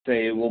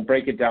say, we'll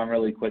break it down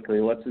really quickly.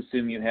 Let's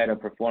assume you had a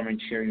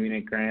performance share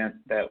unit grant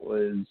that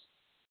was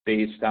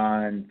based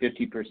on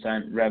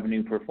 50%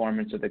 revenue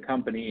performance of the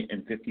company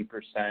and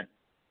 50%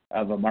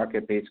 of a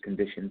market-based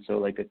condition, so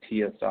like a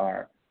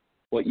TSR.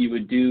 What you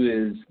would do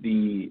is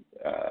in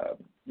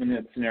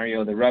that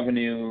scenario, the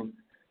revenue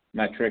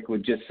metric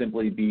would just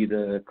simply be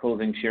the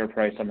closing share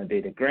price on the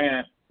date of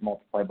grant,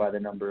 multiplied by the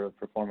number of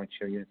performance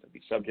share units that would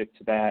be subject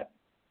to that.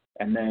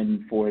 And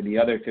then for the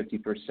other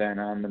 50%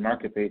 on the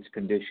market-based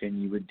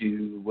condition, you would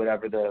do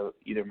whatever the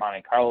either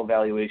Monte Carlo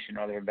valuation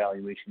or other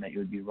valuation that you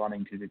would be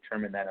running to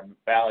determine that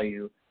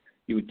value.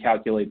 You would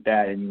calculate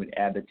that and you would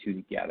add the two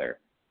together.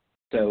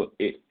 So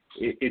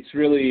it's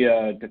really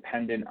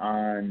dependent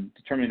on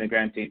determining the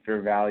grant date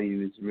fair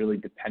value is really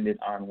dependent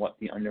on what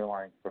the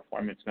underlying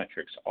performance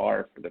metrics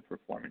are for the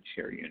performance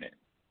share unit.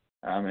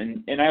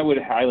 And I would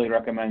highly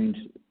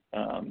recommend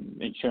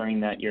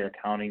ensuring that your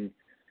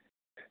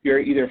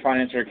either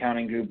finance or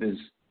accounting group is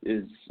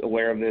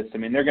aware of this. I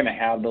mean, they're going to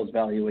have those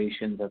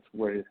valuations. That's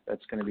going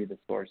to be the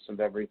source of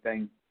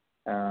everything.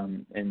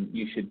 And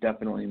you should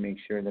definitely make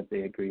sure that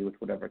they agree with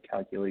whatever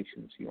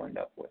calculations you end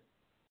up with.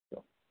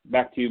 So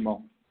back to you,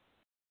 Mo.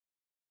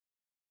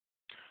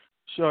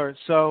 Sure.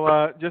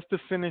 So just to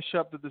finish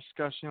up the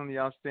discussion on the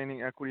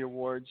outstanding equity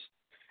awards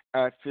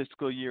at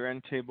fiscal year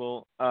end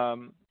table,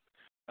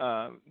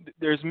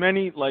 there's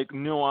many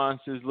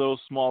nuances, little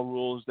small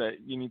rules that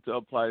you need to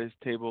apply to this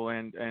table,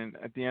 and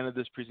at the end of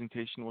this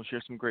presentation we'll share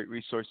some great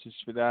resources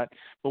for that.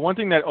 But one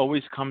thing that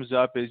always comes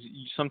up is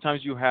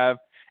sometimes you have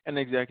an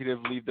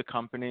executive leave the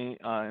company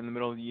in the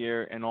middle of the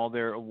year and all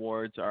their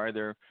awards are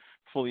either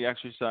fully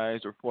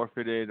exercised or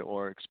forfeited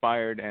or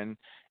expired, and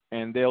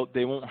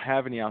they won't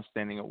have any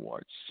outstanding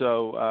awards.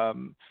 So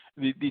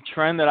the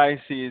trend that I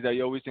see is that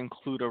you always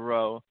include a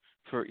row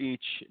for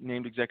each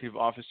named executive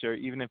officer,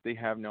 even if they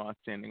have no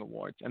outstanding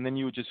awards. And then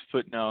you would just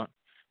footnote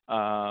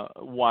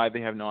why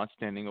they have no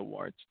outstanding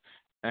awards.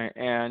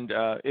 And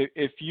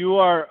if you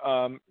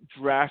are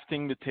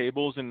drafting the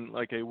tables in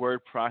like a word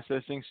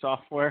processing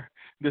software,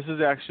 this is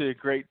actually a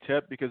great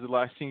tip, because the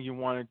last thing you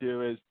want to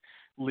do is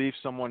leave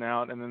someone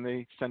out and then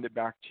they send it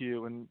back to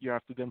you and you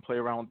have to then play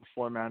around with the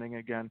formatting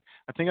again.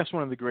 I think that's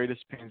one of the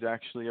greatest pains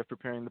actually of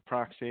preparing the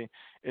proxy,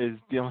 is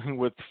dealing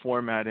with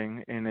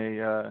formatting in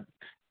a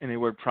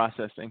word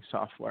processing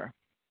software.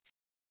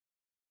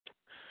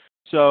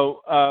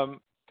 So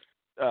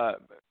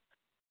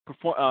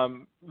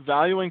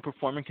valuing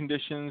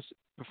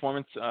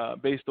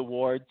performance-based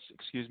awards,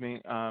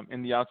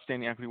 in the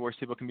outstanding equity awards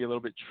table can be a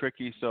little bit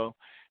tricky. So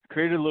I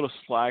created a little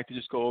slide to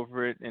just go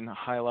over it in a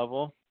high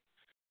level.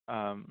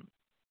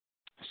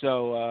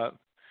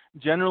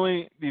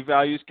 Generally, the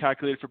values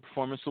calculated for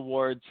performance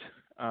awards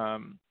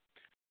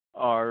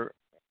are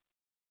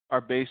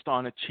based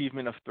on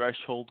achievement of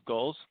threshold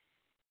goals,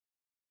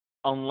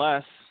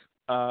 unless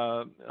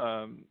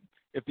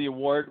if the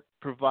award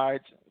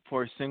provides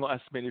for a single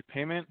estimated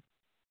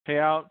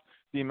payout,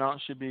 that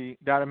amount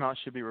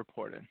should be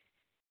reported.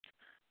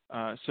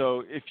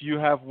 So if you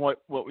have what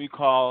we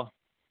call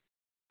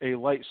a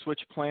light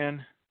switch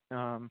plan,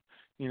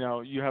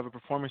 you have a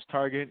performance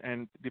target,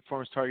 and the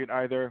performance target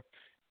either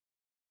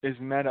is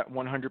met at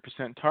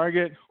 100%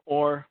 target,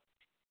 or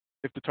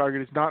if the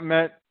target is not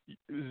met,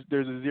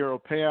 there's a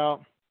zero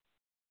payout.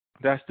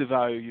 That's the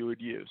value you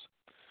would use.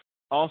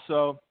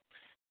 Also,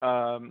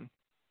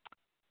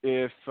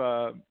 if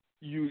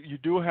you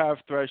do have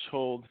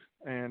threshold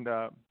and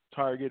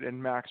target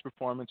and max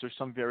performance or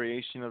some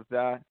variation of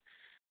that,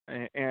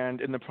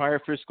 and in the prior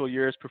fiscal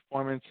year's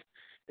performance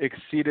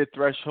exceeded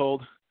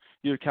threshold,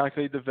 you would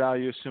calculate the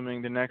value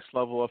assuming the next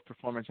level of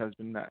performance has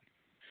been met.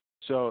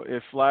 So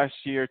if last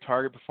year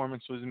target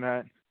performance was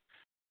met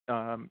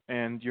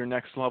and your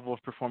next level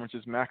of performance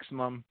is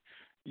maximum,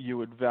 you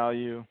would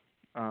value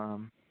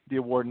the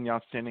award in the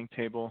outstanding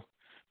table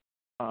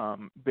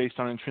based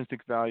on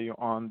intrinsic value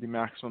on the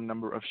maximum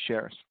number of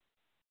shares.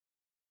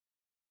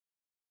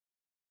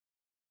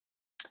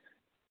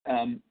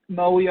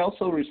 Mo, we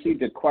also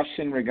received a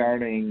question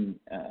regarding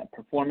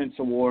performance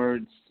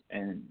awards,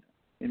 and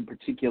in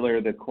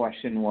particular, the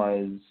question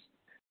was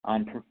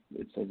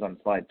it says on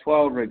slide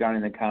 12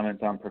 regarding the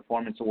comments on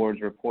performance awards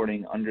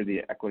reporting under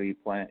the equity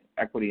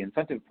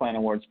incentive plan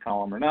awards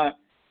column or not.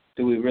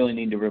 Do we really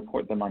need to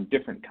report them on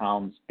different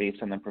columns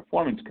based on the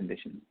performance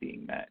conditions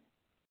being met?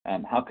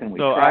 How can we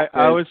track this?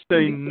 I would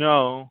say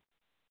no.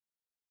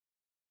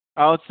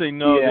 I would say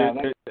no, yeah,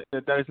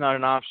 that is not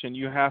an option.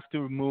 You have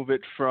to move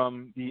it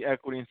from the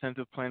equity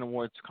incentive plan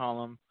awards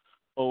column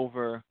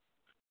over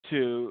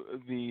to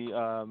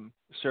the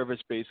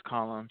service-based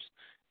columns.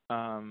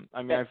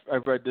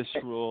 I've read this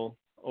rule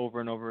over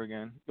and over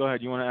again. Go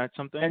ahead. You want to add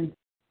something?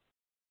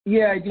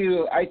 Yeah, I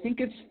do. I think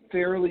it's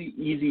fairly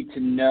easy to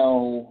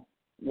know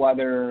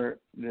whether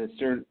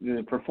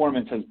the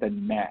performance has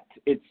been met.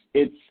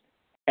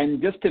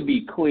 And just to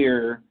be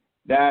clear,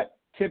 that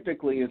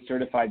typically is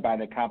certified by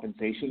the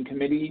compensation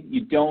committee.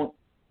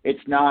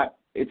 It's not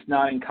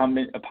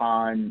incumbent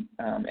upon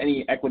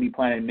any equity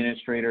plan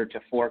administrator to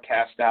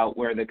forecast out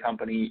where the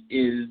company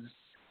is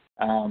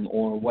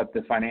or what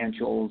the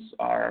financials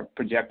are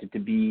projected to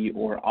be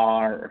or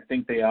are or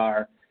think they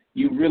are.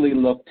 You really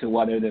look to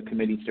whether the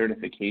committee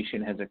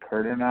certification has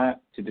occurred or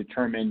not to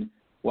determine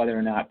whether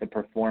or not the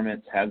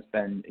performance has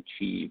been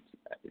achieved.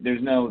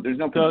 There's no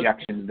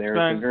projections there.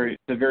 It's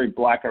a very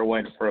black or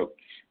white approach.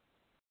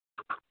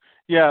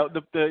 Yeah,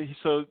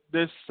 so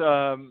this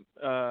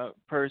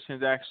person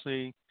is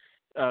actually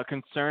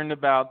concerned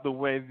about the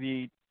way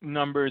the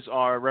numbers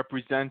are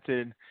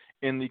represented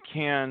in the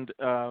canned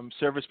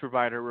service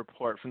provider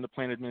report from the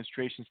plan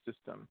administration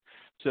system.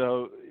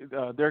 So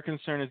their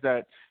concern is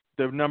that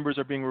the numbers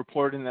are being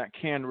reported in that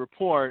canned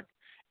report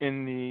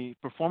in the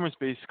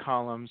performance-based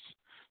columns,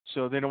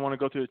 so they don't want to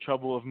go through the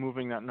trouble of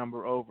moving that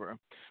number over.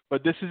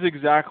 But this is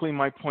exactly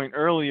my point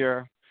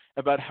earlier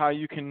about how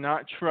you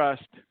cannot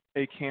trust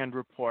a canned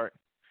report.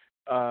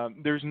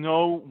 There's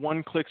no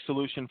one-click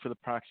solution for the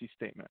proxy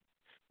statement.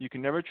 You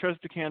can never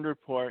trust the canned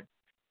report.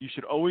 You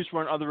should always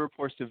run other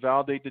reports to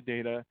validate the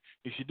data.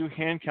 You should do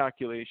hand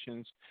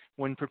calculations.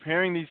 When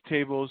preparing these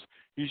tables,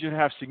 you should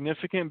have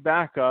significant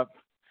backup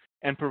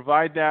and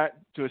provide that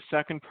to a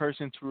second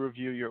person to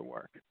review your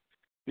work,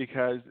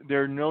 because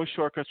there are no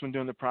shortcuts when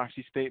doing the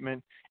proxy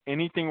statement.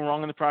 Anything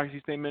wrong in the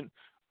proxy statement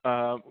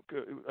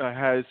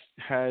has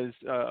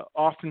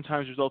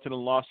oftentimes resulted in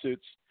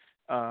lawsuits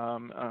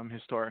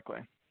historically.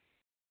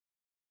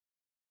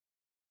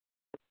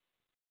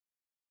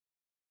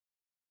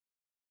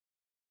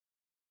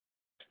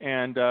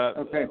 And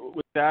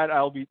with that,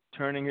 I'll be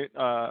turning it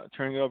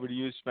over to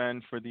you,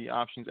 Sven, for the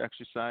options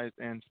exercised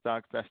and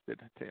stock vested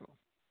table.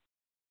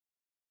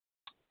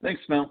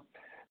 Thanks, Mel.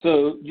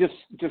 So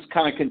just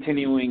kind of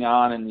continuing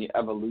on in the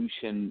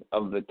evolution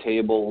of the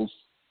tables,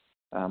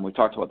 we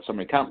talked about the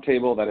summary count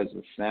table. That is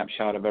a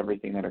snapshot of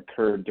everything that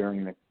occurred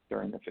during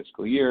the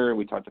fiscal year.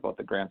 We talked about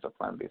the grants of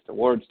plan-based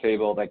awards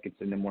table. That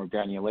gets into more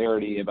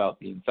granularity about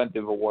the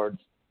incentive awards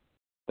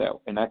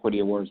and equity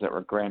awards that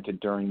were granted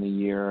during the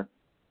year.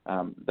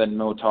 Then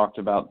Mo talked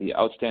about the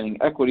outstanding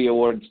equity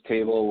awards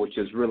table, which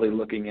is really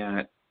looking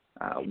at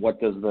what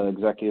does the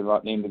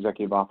named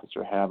executive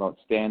officer have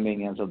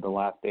outstanding as of the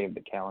last day of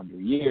the calendar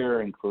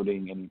year,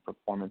 including any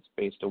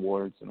performance-based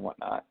awards and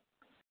whatnot.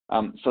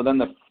 So then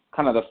the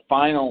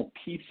final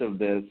piece of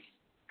this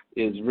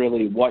is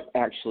really what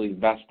actually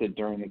vested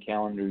during the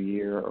calendar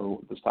year, or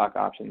the stock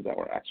options that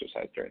were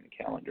exercised during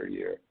the calendar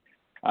year.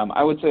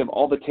 I would say of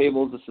all the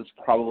tables, this is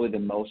probably the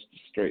most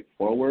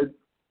straightforward.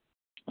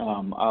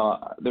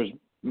 There's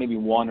maybe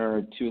one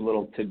or two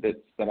little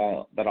tidbits that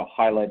I'll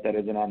highlight that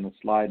isn't on the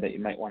slide that you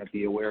might want to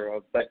be aware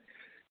of. But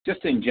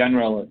just in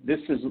general, this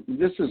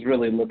is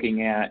really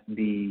looking at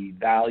the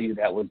value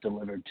that was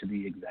delivered to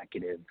the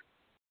executive.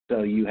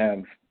 So you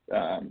have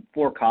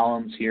 4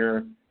 columns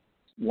here,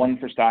 two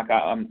for stock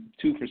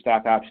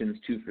options,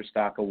 2 for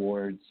stock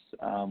awards,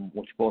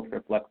 which both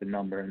reflect the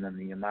number and then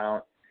the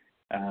amount.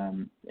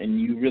 And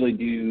you really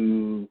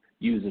do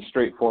use a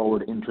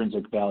straightforward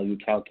intrinsic value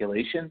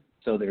calculation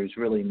So there's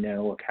really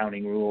no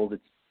accounting rules.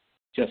 It's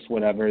just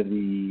whatever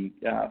the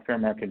fair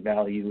market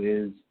value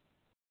is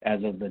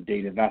as of the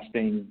date of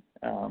vesting,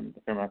 the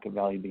fair market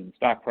value being the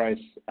stock price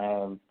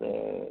of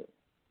the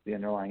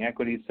underlying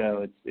equity.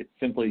 So it's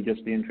simply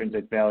just the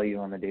intrinsic value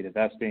on the date of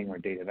vesting or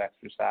date of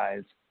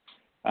exercise.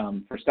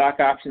 For stock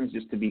options,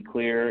 just to be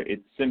clear,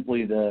 it's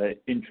simply the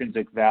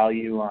intrinsic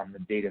value on the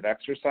date of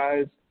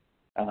exercise.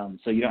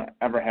 So you don't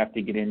ever have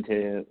to get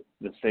into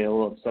the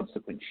sale of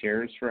subsequent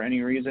shares for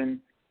any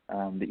reason.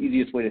 The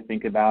easiest way to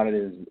think about it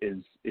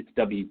is it's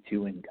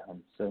W-2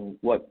 income. So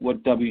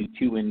what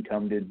W-2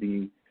 income did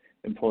the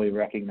employee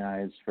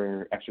recognize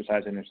for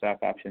exercising their stock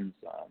options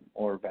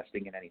or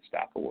vesting in any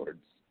stock awards?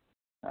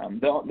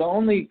 The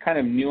only kind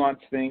of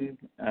nuanced thing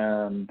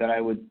that I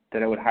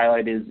would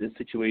highlight is a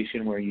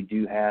situation where you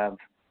do have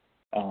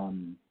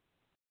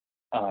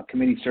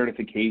committee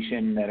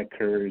certification that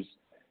occurs.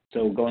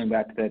 So going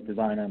back to that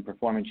design on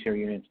performance share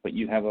units, but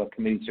you have a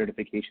committee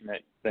certification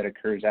that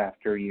occurs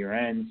after year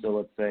end. So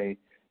let's say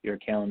your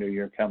calendar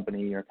year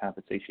company, your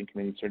compensation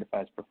committee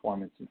certifies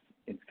performance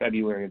in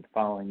February of the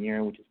following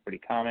year, which is pretty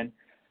common.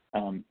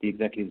 The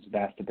executives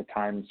vest at the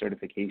time of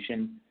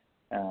certification.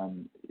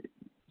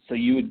 So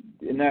you would,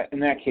 in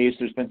that case,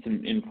 there's been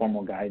some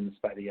informal guidance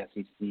by the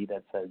SEC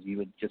that says you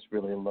would just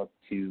really look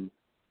to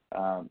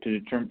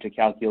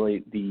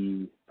calculate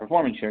the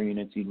performance share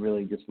units. You'd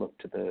really just look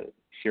to the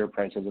share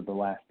price as of the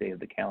last day of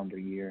the calendar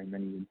year, and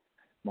then you would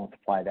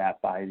multiply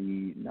that by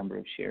the number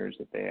of shares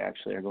that they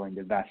actually are going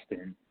to vest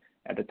in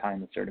at the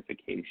time of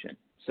certification.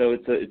 So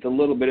it's a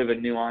little bit of a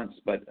nuance,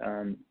 but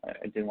I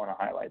did want to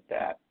highlight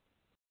that.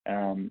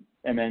 And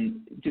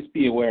then just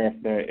be aware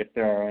if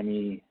there are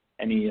any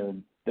of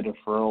the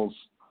deferrals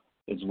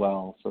as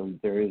well. So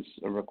there is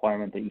a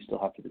requirement that you still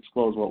have to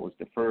disclose what was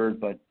deferred,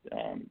 but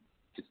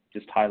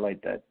just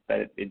highlight that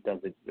it does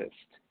exist.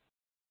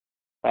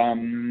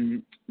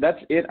 That's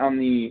it on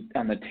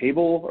the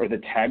table or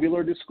the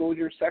tabular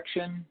disclosure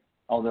section.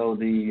 Although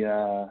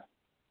the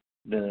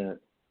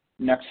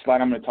next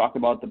slide I'm going to talk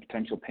about, the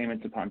potential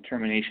payments upon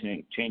termination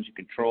and change of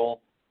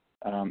control,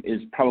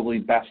 is probably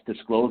best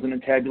disclosed in a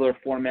tabular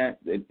format.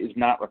 It is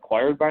not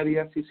required by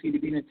the SEC to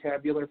be in a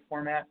tabular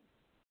format.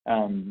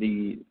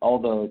 All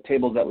the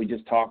tables that we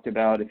just talked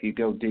about, if you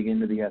go dig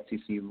into the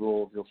SEC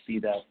rules, you'll see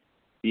that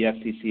the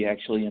FCC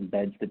actually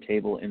embeds the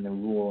table in the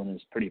rule and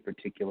is pretty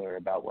particular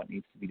about what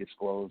needs to be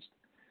disclosed.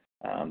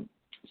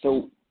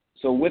 So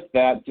with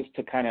that, just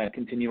to kind of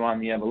continue on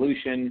the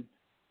evolution,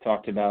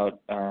 talked about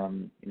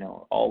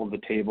all of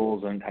the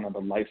tables and kind of the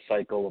life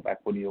cycle of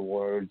equity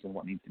awards and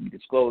what needs to be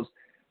disclosed.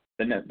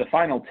 The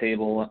final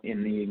table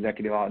in the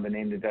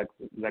named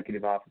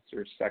executive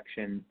officers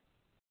section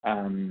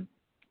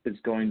is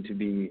going to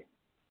be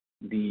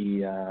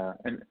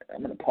and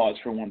I'm going to pause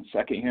for 1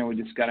 second here. We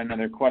just got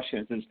another question.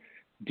 It says,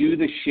 do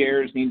the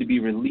shares need to be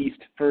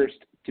released first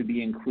to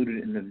be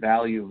included in the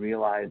value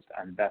realized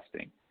on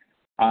vesting?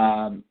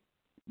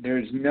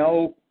 There's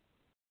no,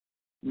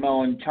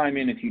 Mo, and chime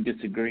in if you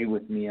disagree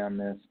with me on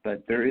this,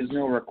 but there is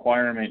no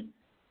requirement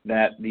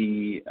that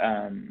the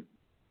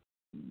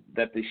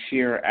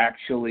share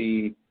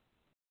actually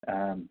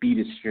be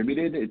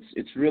distributed.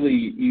 It's really,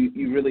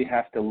 you really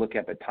have to look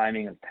at the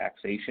timing of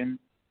taxation.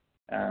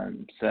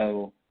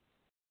 So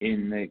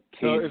in the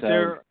case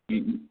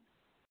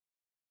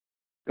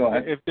go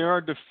ahead. If there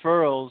are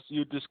deferrals,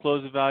 you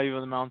disclose the value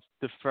of the amounts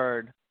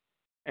deferred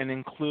and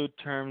include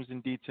terms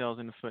and details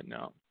in the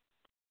footnote.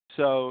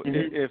 So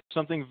if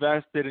something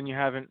vested and you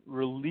haven't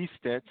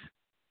released it,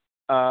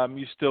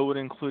 you still would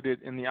include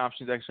it in the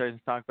options exercise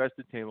and stock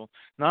vested table.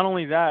 Not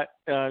only that,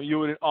 you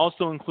would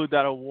also include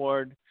that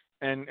award,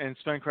 and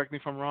Sven, correct me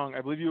if I'm wrong,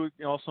 I believe you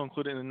would also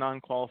include it in the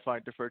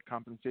non-qualified deferred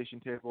compensation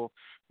table,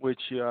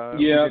 which we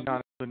did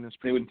not include in this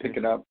presentation. They would pick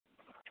it up.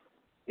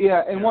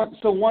 Yeah, and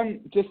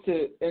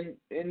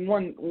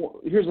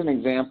here's an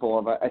example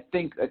of, I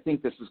think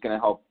this is going to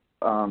help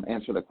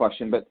answer the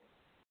question, but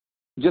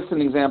just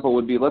an example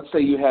would be, let's say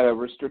you had a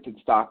restricted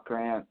stock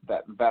grant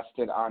that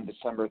vested on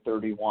December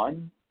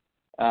 31,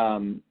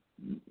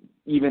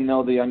 even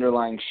though the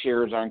underlying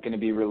shares aren't going to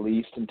be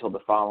released until the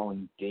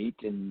following date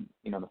in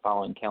the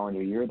following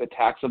calendar year. The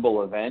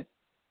taxable event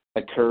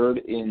occurred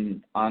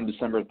on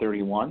December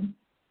 31,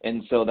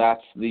 and so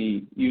that's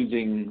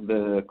using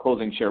the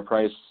closing share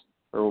price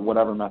or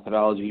whatever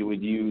methodology you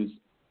would use.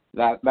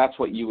 That's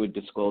what you would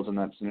disclose in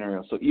that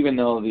scenario. So even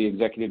though the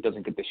executive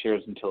doesn't get the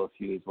shares until a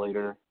few days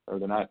later, or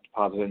they're not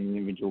deposited in an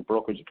individual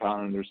brokerage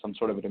account, and there's some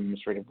sort of an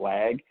administrative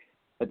lag,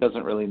 that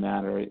doesn't really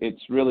matter.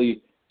 It's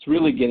really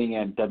getting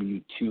at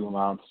W-2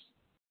 amounts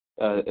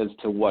as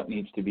to what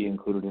needs to be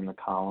included in the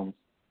columns.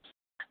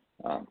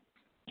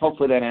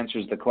 Hopefully that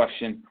answers the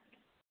question.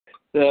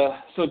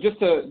 So just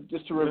to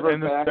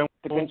revert back,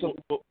 potential.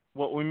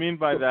 What we mean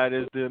by that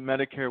is the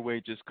Medicare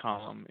wages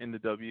column in the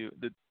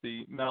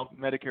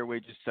Medicare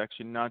wages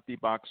section, not the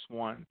box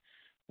 1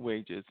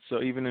 wages.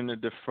 So even in the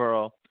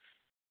deferral,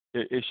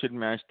 it should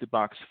match the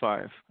box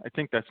 5. I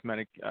think that's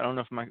Medicare. I don't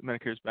know if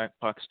Medicare is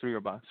box 3 or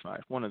box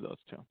 5. One of those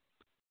two.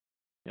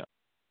 Yeah.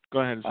 Go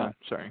ahead, Sven.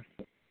 Sorry.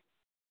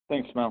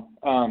 Thanks, Mel.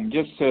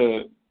 Just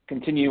to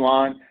continue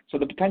on, so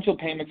the potential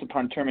payments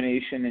upon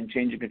termination and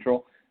change of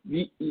control,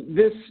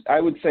 this,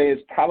 I would say, is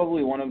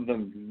probably one of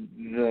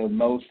the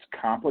most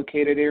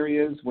complicated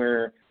areas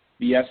where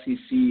the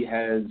SEC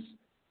has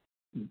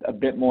a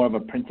bit more of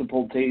a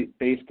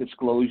principle-based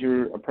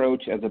disclosure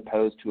approach as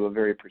opposed to a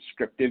very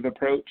prescriptive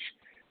approach.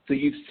 So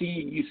you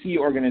see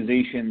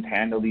organizations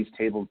handle these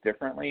tables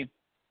differently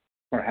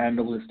or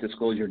handle this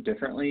disclosure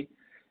differently.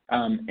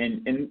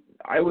 And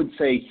I would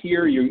say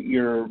here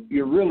you're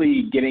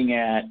really getting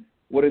at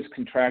what is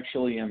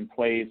contractually in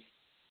place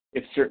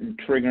if certain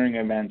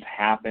triggering events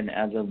happen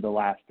as of the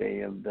last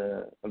day of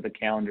the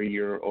calendar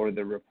year or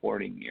the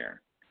reporting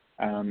year.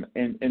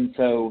 And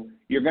so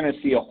you're going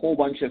to see a whole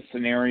bunch of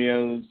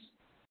scenarios.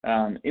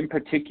 In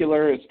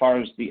particular, as far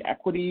as the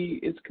equity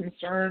is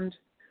concerned,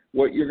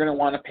 what you're going to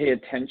want to pay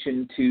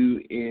attention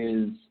to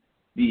is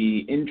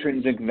the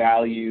intrinsic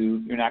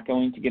value. You're not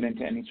going to get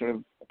into any sort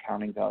of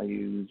accounting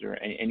values or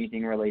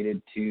anything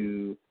related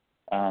to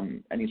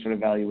any sort of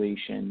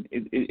valuation.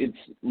 It's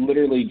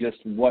literally just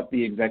what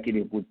the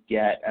executive would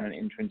get on an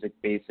intrinsic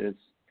basis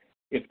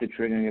if the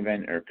triggering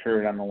event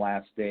occurred on the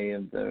last day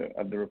of the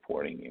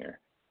reporting year.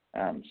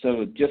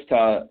 So just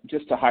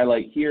to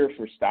highlight here,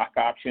 for stock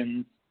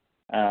options,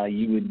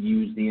 you would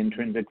use the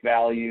intrinsic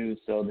value,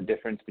 so the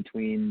difference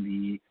between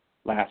the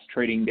last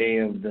trading day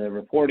of the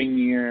reporting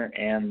year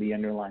and the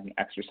underlying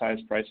exercise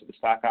price of the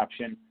stock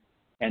option.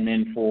 And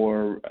then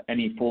for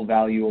any full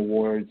value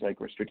awards like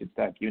restricted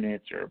stock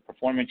units or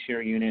performance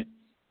share units,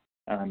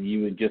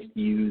 you would just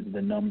use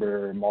the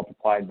number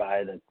multiplied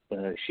by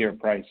the share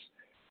price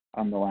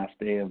on the last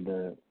day of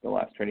the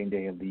last trading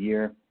day of the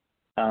year.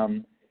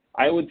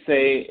 I would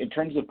say in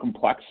terms of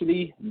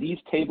complexity, these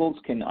tables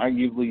can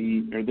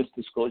arguably, or this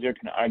disclosure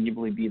can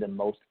arguably be the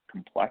most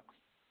complex.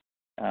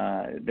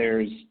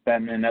 There's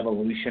been an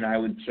evolution, I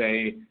would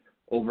say,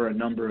 over a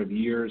number of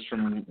years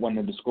from when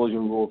the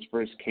disclosure rules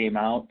first came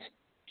out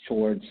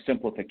towards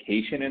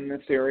simplification in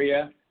this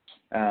area.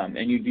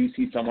 And you do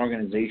see some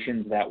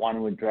organizations that want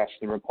to address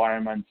the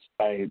requirements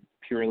by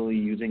purely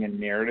using a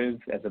narrative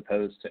as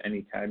opposed to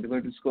any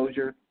tabular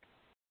disclosure.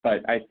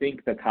 But I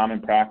think the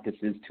common practice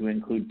is to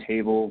include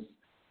tables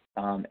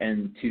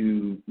and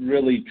to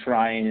really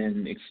try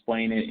and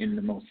explain it in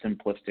the most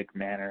simplistic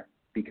manner,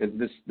 because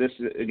this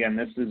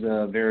is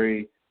a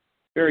very,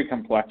 very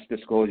complex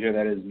disclosure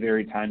that is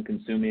very time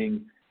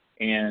consuming.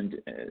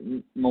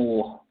 And Mo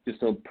will,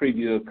 just a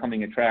preview of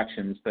coming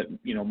attractions, but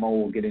Mo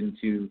will get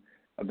into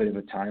a bit of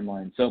a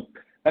timeline. So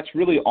that's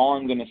really all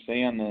I'm going to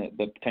say on the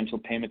potential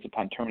payments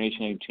upon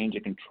termination and change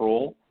of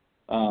control.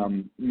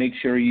 Make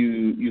sure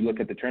you look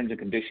at the terms and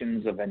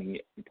conditions of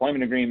any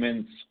employment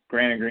agreements,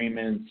 grant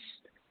agreements,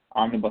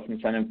 omnibus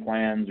incentive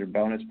plans or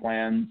bonus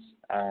plans,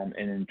 and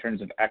in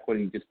terms of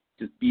equity,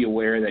 just be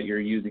aware that you're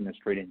using a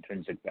straight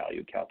intrinsic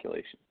value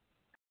calculation.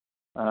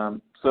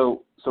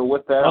 So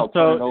with that, I'll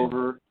turn it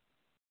over.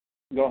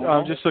 Go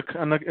ahead. Just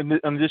an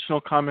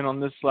additional comment on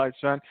this slide,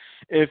 Sven.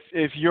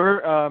 If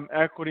your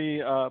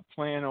equity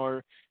plan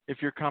or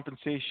if your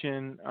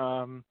compensation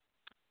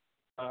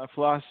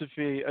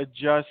philosophy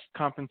adjusts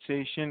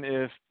compensation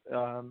if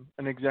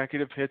an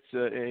executive hits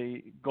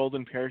a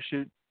golden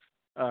parachute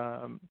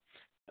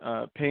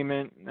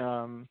payment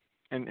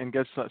and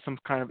gets some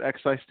kind of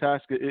excise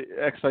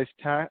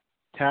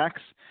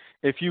tax,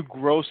 if you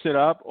gross it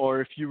up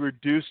or if you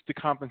reduce the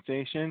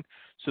compensation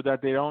so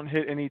that they don't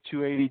hit any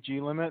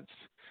 280G limits,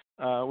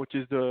 which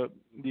is the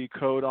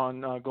code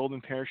on golden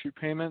parachute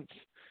payments,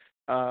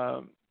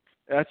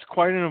 that's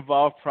quite an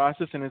involved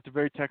process, and it's a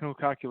very technical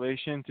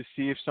calculation to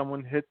see if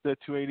someone hit the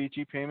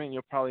 280G payment.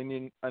 You'll probably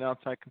need an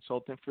outside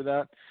consultant for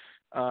that.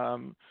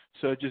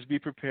 So just be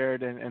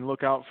prepared and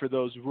look out for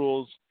those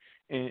rules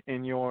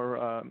in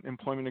your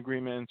employment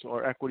agreements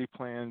or equity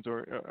plans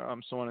or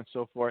so on and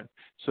so forth,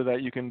 so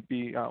that you can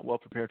be well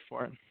prepared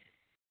for it.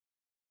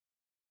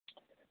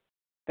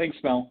 Thanks,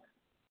 Mel.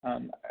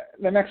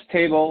 The next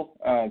table,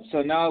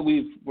 so now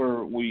we've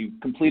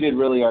completed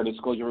really our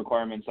disclosure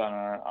requirements on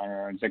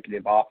our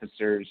executive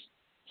officers.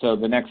 So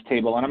the next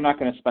table, and I'm not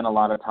going to spend a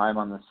lot of time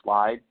on this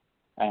slide,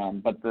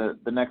 but the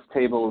next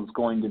table is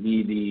going to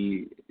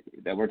be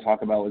that we're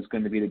talking about is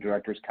going to be the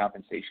director's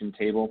compensation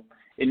table.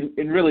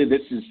 And really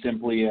this is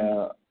simply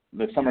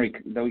the summary.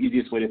 The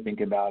easiest way to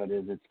think about it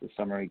is it's the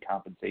summary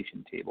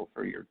compensation table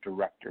for your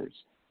directors.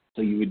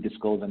 So you would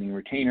disclose any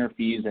retainer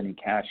fees, any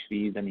cash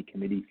fees, any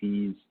committee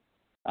fees,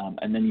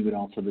 and then you would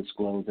also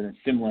disclose in a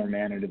similar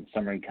manner to the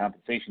summary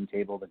compensation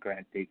table the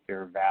grant date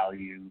fair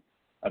value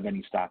of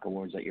any stock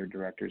awards that your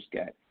directors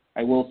get.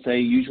 I will say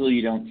usually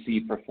you don't see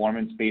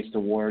performance-based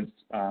awards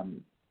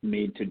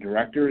made to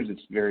directors.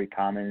 It's very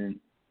common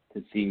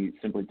to see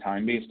simply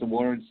time-based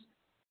awards.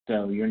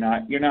 So you're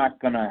not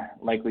going to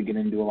likely get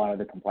into a lot of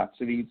the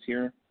complexities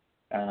here.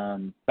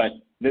 But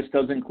this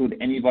does include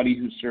anybody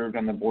who served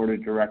on the board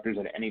of directors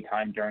at any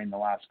time during the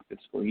last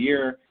fiscal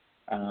year.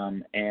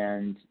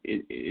 And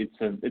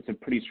it's a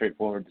pretty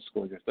straightforward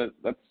disclosure. So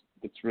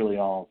that's really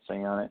all I'll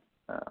say on it.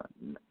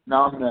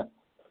 Now I'm going to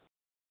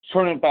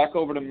turn it back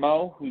over to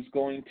Mo, who's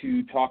going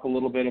to talk a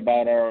little bit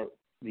about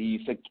the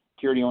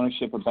security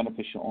ownership of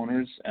beneficial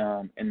owners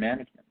and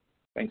management.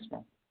 Thanks,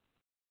 Mo.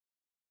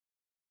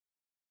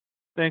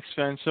 Thanks,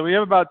 Sven. So we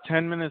have about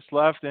 10 minutes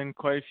left and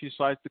quite a few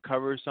slides to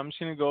cover, so I'm just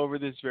going to go over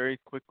this very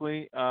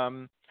quickly.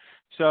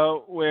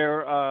 So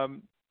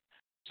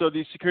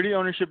the security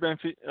ownership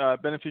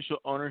beneficial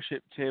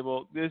ownership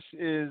table, this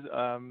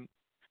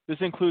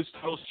includes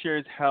total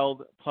shares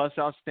held plus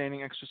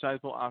outstanding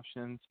exercisable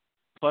options,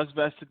 plus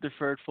vested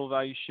deferred full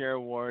value share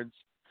awards,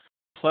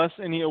 plus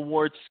any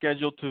awards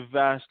scheduled to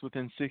vest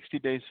within 60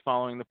 days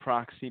following the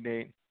proxy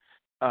date,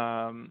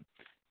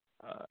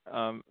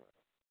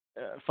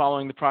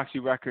 following the proxy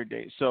record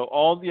date. So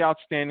all the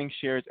outstanding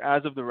shares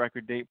as of the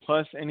record date,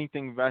 plus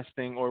anything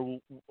vesting or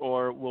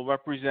will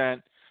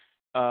represent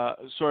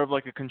sort of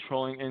like a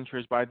controlling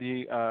interest by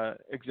the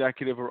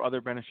executive or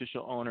other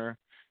beneficial owner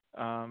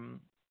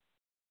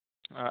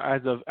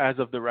as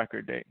of the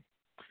record date.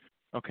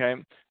 Okay.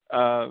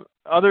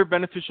 Other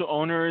beneficial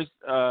owners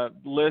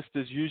list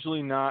is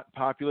usually not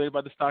populated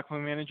by the stock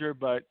plan manager,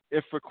 but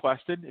if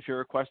you're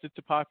requested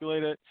to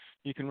populate it,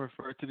 you can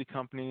refer to the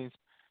company's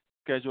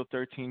Schedule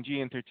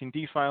 13G and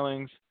 13D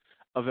filings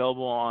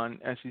available on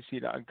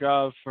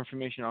sec.gov for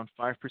information on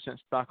 5%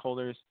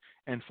 stockholders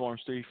and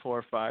Forms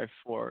 345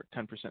 for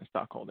 10%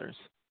 stockholders.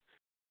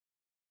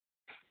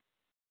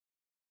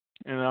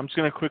 And I'm just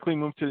going to quickly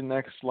move to the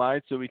next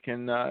slide so we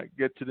can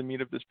get to the meat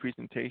of this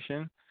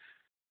presentation.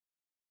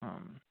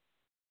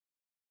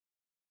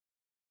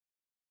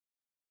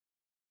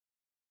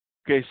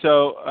 Okay,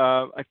 so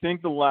I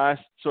think the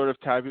last sort of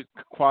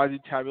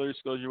quasi-tabular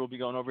disclosure we'll be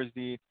going over is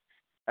the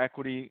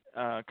equity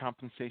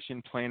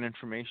compensation plan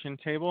information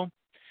table.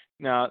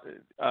 Now,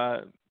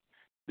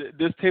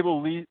 this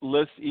table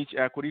lists each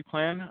equity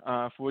plan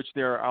for which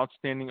there are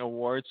outstanding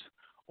awards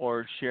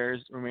or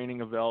shares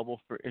remaining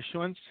available for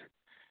issuance.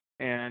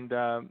 And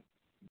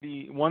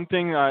the one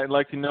thing I'd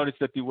like to note is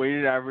that the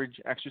weighted average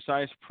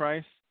exercise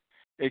price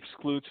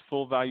excludes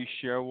full value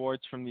share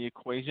awards from the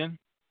equation.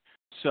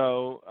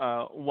 So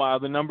while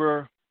the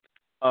number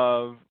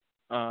of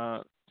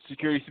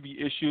securities to be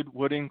issued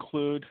would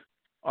include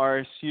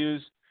RSUs,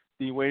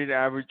 the weighted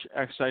average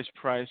exercise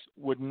price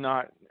would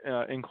not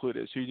include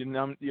it. So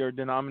your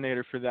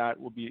denominator for that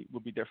will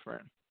be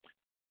different.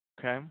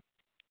 Okay.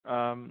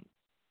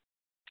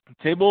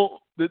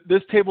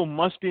 This table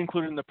must be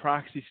included in the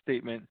proxy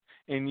statement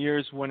in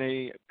years when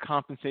a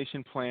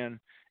compensation plan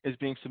is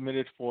being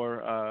submitted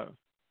for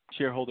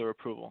shareholder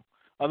approval.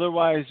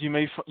 Otherwise, you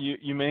may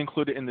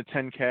include it in the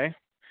 10K,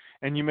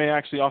 and you may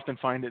actually often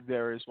find it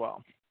there as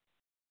well.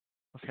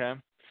 Okay.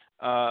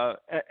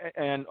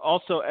 And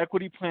also,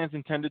 equity plans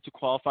intended to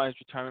qualify as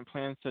retirement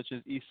plans, such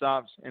as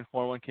ESOPs and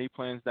 401k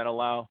plans that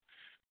allow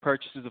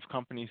purchases of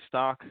company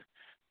stock,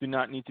 do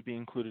not need to be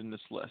included in this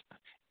list.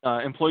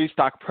 Employee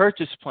stock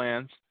purchase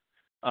plans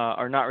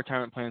are not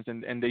retirement plans,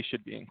 and they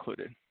should be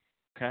included.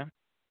 Okay.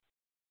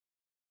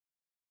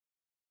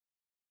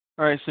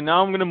 All right. So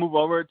now I'm going to move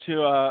over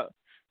to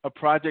a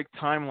project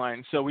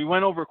timeline. So we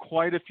went over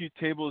quite a few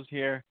tables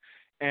here.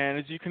 And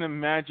as you can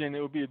imagine,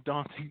 it would be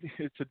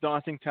it's a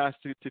daunting task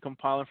to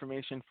compile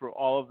information for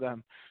all of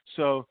them.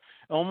 So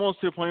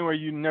almost to the point where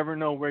you never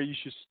know where you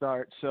should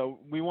start. So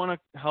we want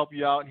to help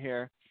you out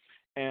here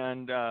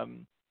and go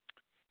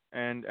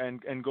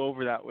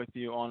over that with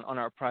you on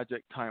our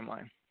project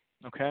timeline.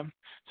 Okay.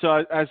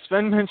 So as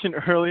Sven mentioned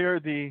earlier,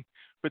 the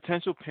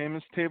potential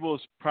payments table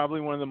is probably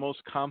one of the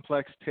most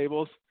complex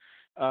tables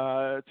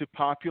to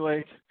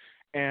populate.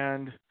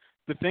 And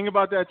the thing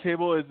about that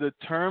table is the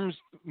terms,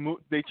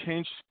 they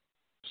change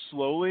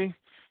slowly,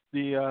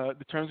 the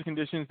terms and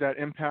conditions that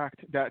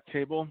impact that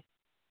table,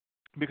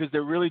 because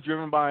they're really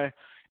driven by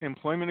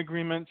employment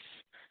agreements,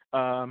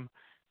 terms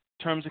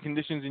and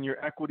conditions in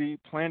your equity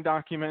plan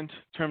document,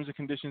 terms and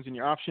conditions in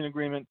your option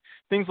agreement,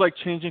 things like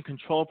change in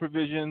control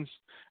provisions.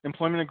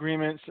 Employment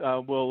agreements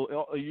will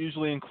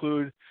usually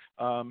include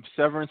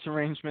severance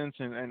arrangements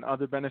and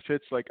other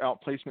benefits like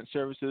outplacement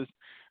services.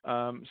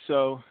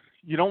 So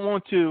you don't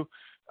want to,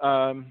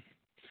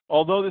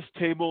 although this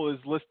table is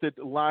listed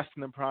last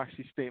in the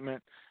proxy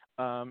statement,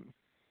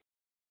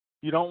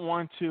 you don't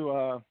want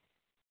to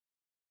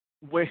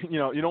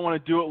you don't want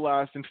to do it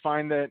last and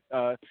find that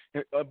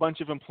a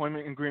bunch of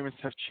employment agreements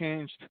have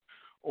changed,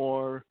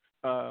 or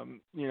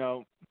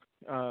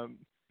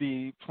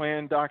the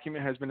plan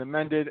document has been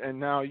amended and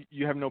now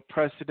you have no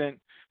precedent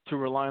to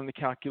rely on the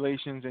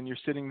calculations, and you're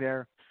sitting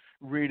there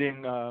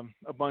reading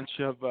a bunch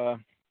of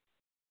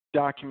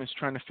documents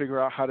trying to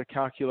figure out how to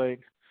calculate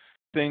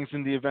things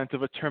in the event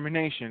of a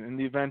termination, in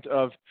the event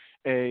of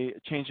a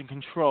change in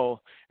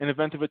control, in the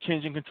event of a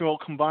change in control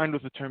combined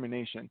with a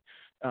termination.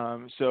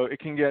 So it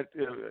can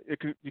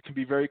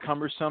be very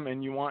cumbersome,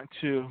 and you want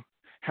to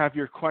have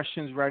your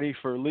questions ready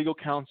for legal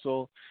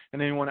counsel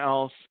and anyone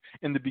else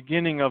in the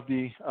beginning of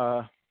the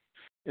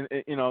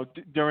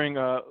during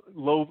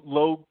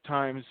low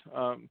times,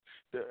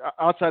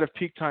 outside of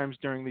peak times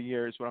during the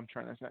year is what I'm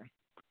trying to say.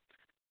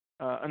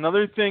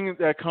 Another thing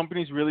that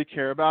companies really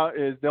care about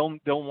is they'll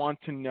want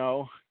to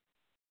know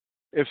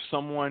if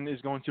someone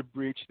is going to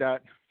breach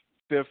that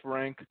 5th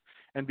rank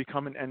and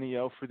become an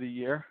NEO for the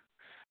year.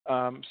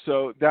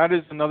 So that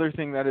is another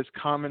thing that is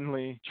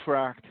commonly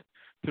tracked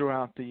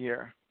throughout the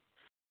year.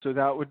 So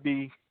that would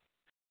be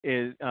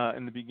in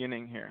the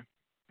beginning here,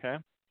 okay?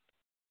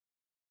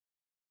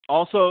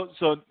 Also,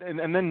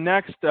 and then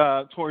next,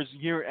 towards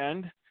year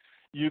end,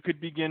 you could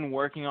begin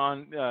working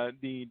on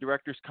the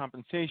director's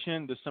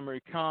compensation, the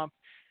summary comp,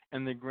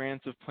 and the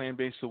grants of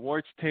plan-based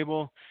awards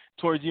table.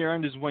 Towards year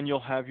end is when you'll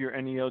have your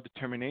NEO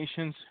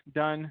determinations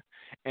done,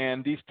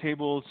 and these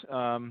tables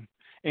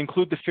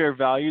include the fair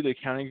value, the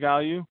accounting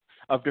value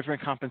of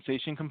different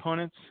compensation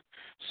components.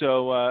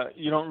 So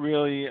you don't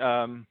really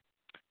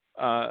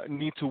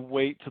need to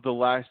wait till the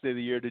last day of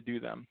the year to do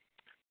them.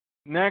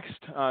 Next,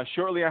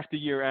 shortly after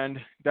year end,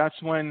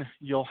 that's when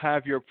you'll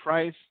have your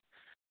price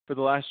for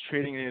the last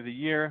trading day of the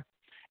year,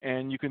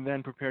 and you can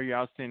then prepare your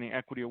outstanding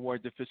equity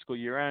awards at fiscal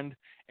year end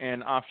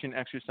and option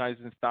exercise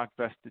and stock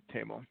vested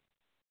table.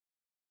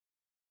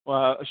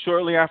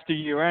 Shortly after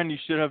year end, you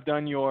should have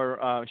done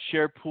your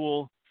share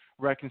pool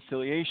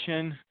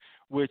reconciliation,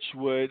 which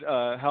would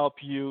help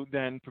you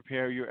then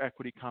prepare your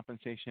equity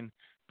compensation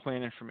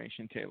plan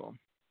information table.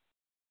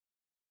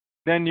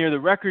 Then near the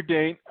record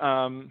date,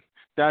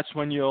 that's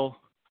when you'll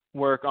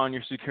work on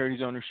your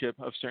securities ownership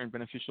of certain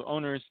beneficial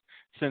owners,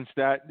 since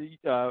that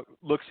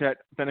looks at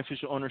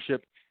beneficial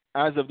ownership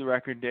as of the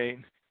record date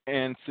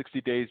and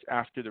 60 days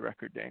after the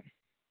record date.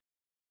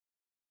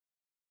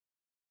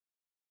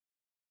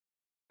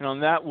 And on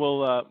that,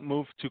 we'll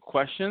move to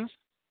questions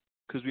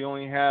because we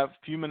only have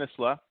a few minutes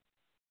left.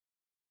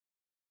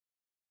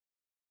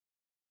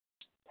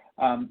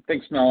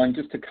 Thanks, Mel. And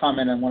just to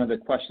comment on one of the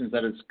questions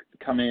that has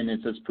come in,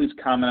 it says, please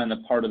comment on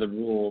the part of the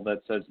rule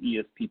that says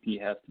ESPP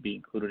has to be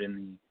included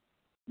in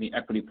the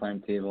equity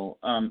plan table.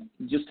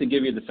 Just to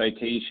give you the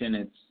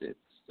citation,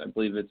 I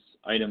believe it's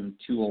item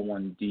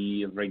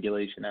 201D of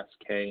Regulation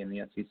SK in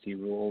the SEC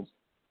rules.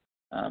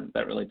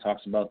 That really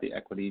talks about the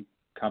equity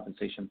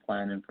compensation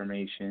plan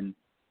information.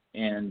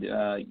 And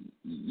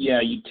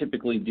yeah, you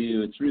typically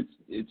do.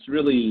 It's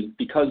really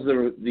because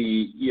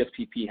the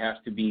ESPP has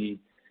to be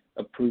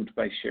approved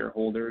by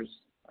shareholders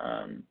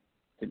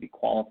to be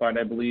qualified,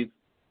 I believe.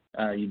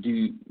 You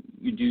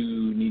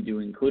do need to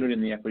include it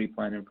in the equity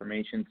plan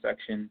information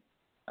section.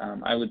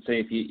 I would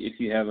say if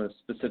you have a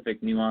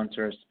specific nuance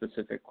or a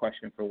specific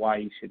question for why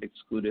you should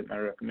exclude it, my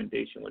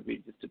recommendation would be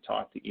just to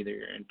talk to either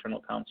your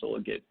internal counsel or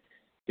get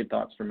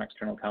thoughts from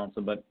external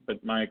counsel. But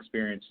my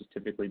experience has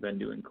typically been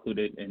to include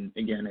it. And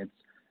again, it's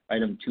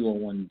item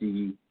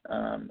 201D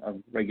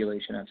of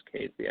Regulation SK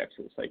is the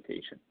actual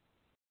citation.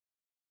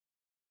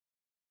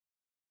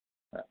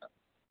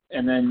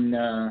 And then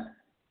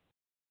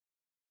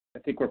I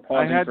think we're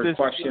pausing for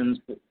questions.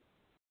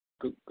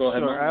 Go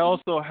ahead. Sure. I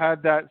also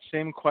had that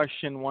same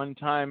question one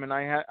time, and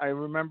I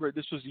remember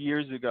this was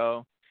years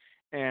ago,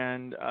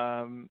 and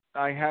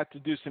I had to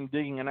do some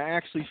digging, and I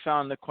actually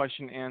found the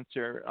question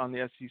answer on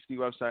the SEC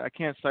website. I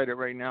can't cite it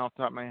right now off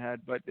the top of my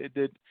head, but it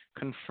did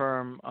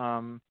confirm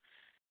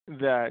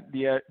that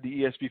the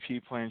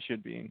ESPP plan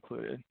should be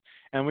included.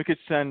 And we could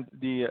send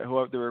the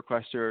whoever the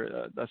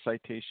requester a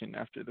citation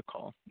after the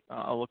call.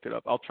 I'll look it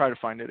up. I'll try to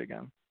find it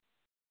again.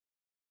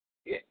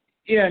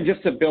 Yeah, and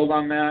just to build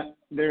on that,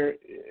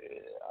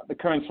 the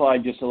current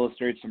slide just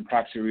illustrates some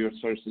proxy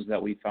resources that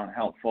we found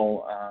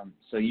helpful.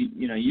 So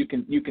you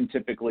can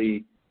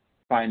typically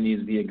find these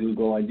via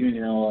Google. I do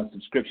know a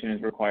subscription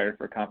is required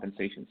for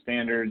compensation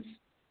standards.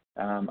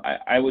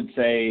 I would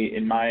say,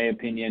 in my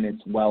opinion,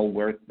 it's well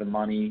worth the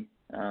money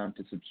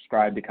to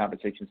subscribe to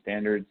compensation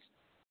standards.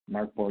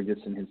 Mark Borges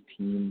and his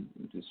team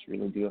just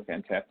really do a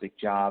fantastic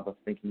job of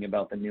thinking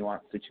about the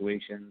nuanced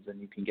situations, and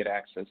you can get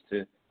access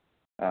to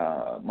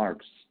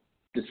Mark's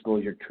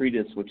disclosure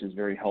treatise, which is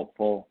very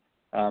helpful.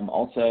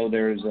 Also,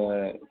 there's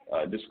a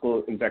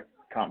exec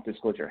comp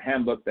disclosure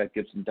handbook that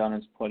Gibson Dunn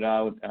has put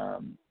out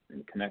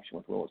in connection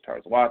with Willis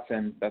Towers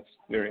Watson. That's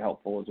very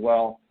helpful as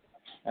well.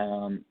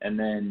 And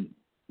then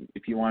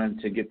if you wanted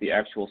to get the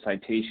actual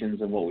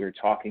citations of what we were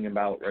talking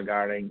about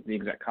regarding the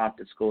exec comp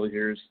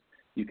disclosures,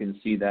 you can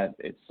see that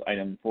it's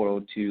item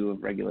 402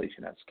 of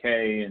Regulation SK,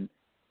 and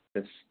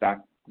the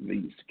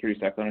security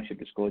stock ownership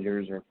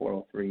disclosures are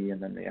 403,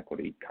 and then the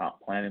equity comp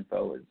plan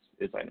info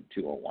is item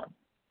 201.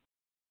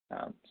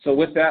 So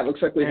with that,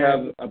 looks like we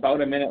have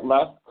about a minute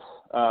left.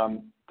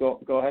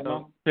 Go ahead,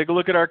 Mel. Take a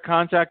look at our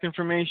contact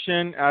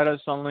information. Add us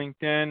on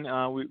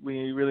LinkedIn.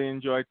 We really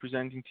enjoyed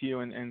presenting to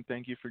you, and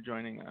thank you for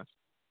joining us.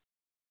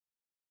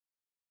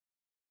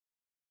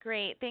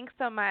 Great. Thanks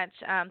so much.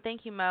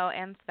 Thank you, Mo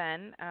and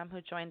Sven,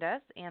 who joined us,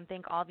 and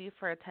thank all of you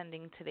for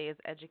attending today's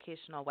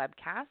educational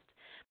webcast.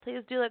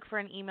 Please do look for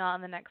an email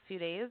in the next few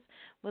days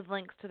with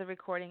links to the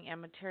recording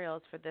and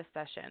materials for this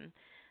session.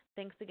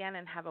 Thanks again,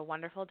 and have a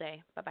wonderful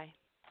day. Bye-bye.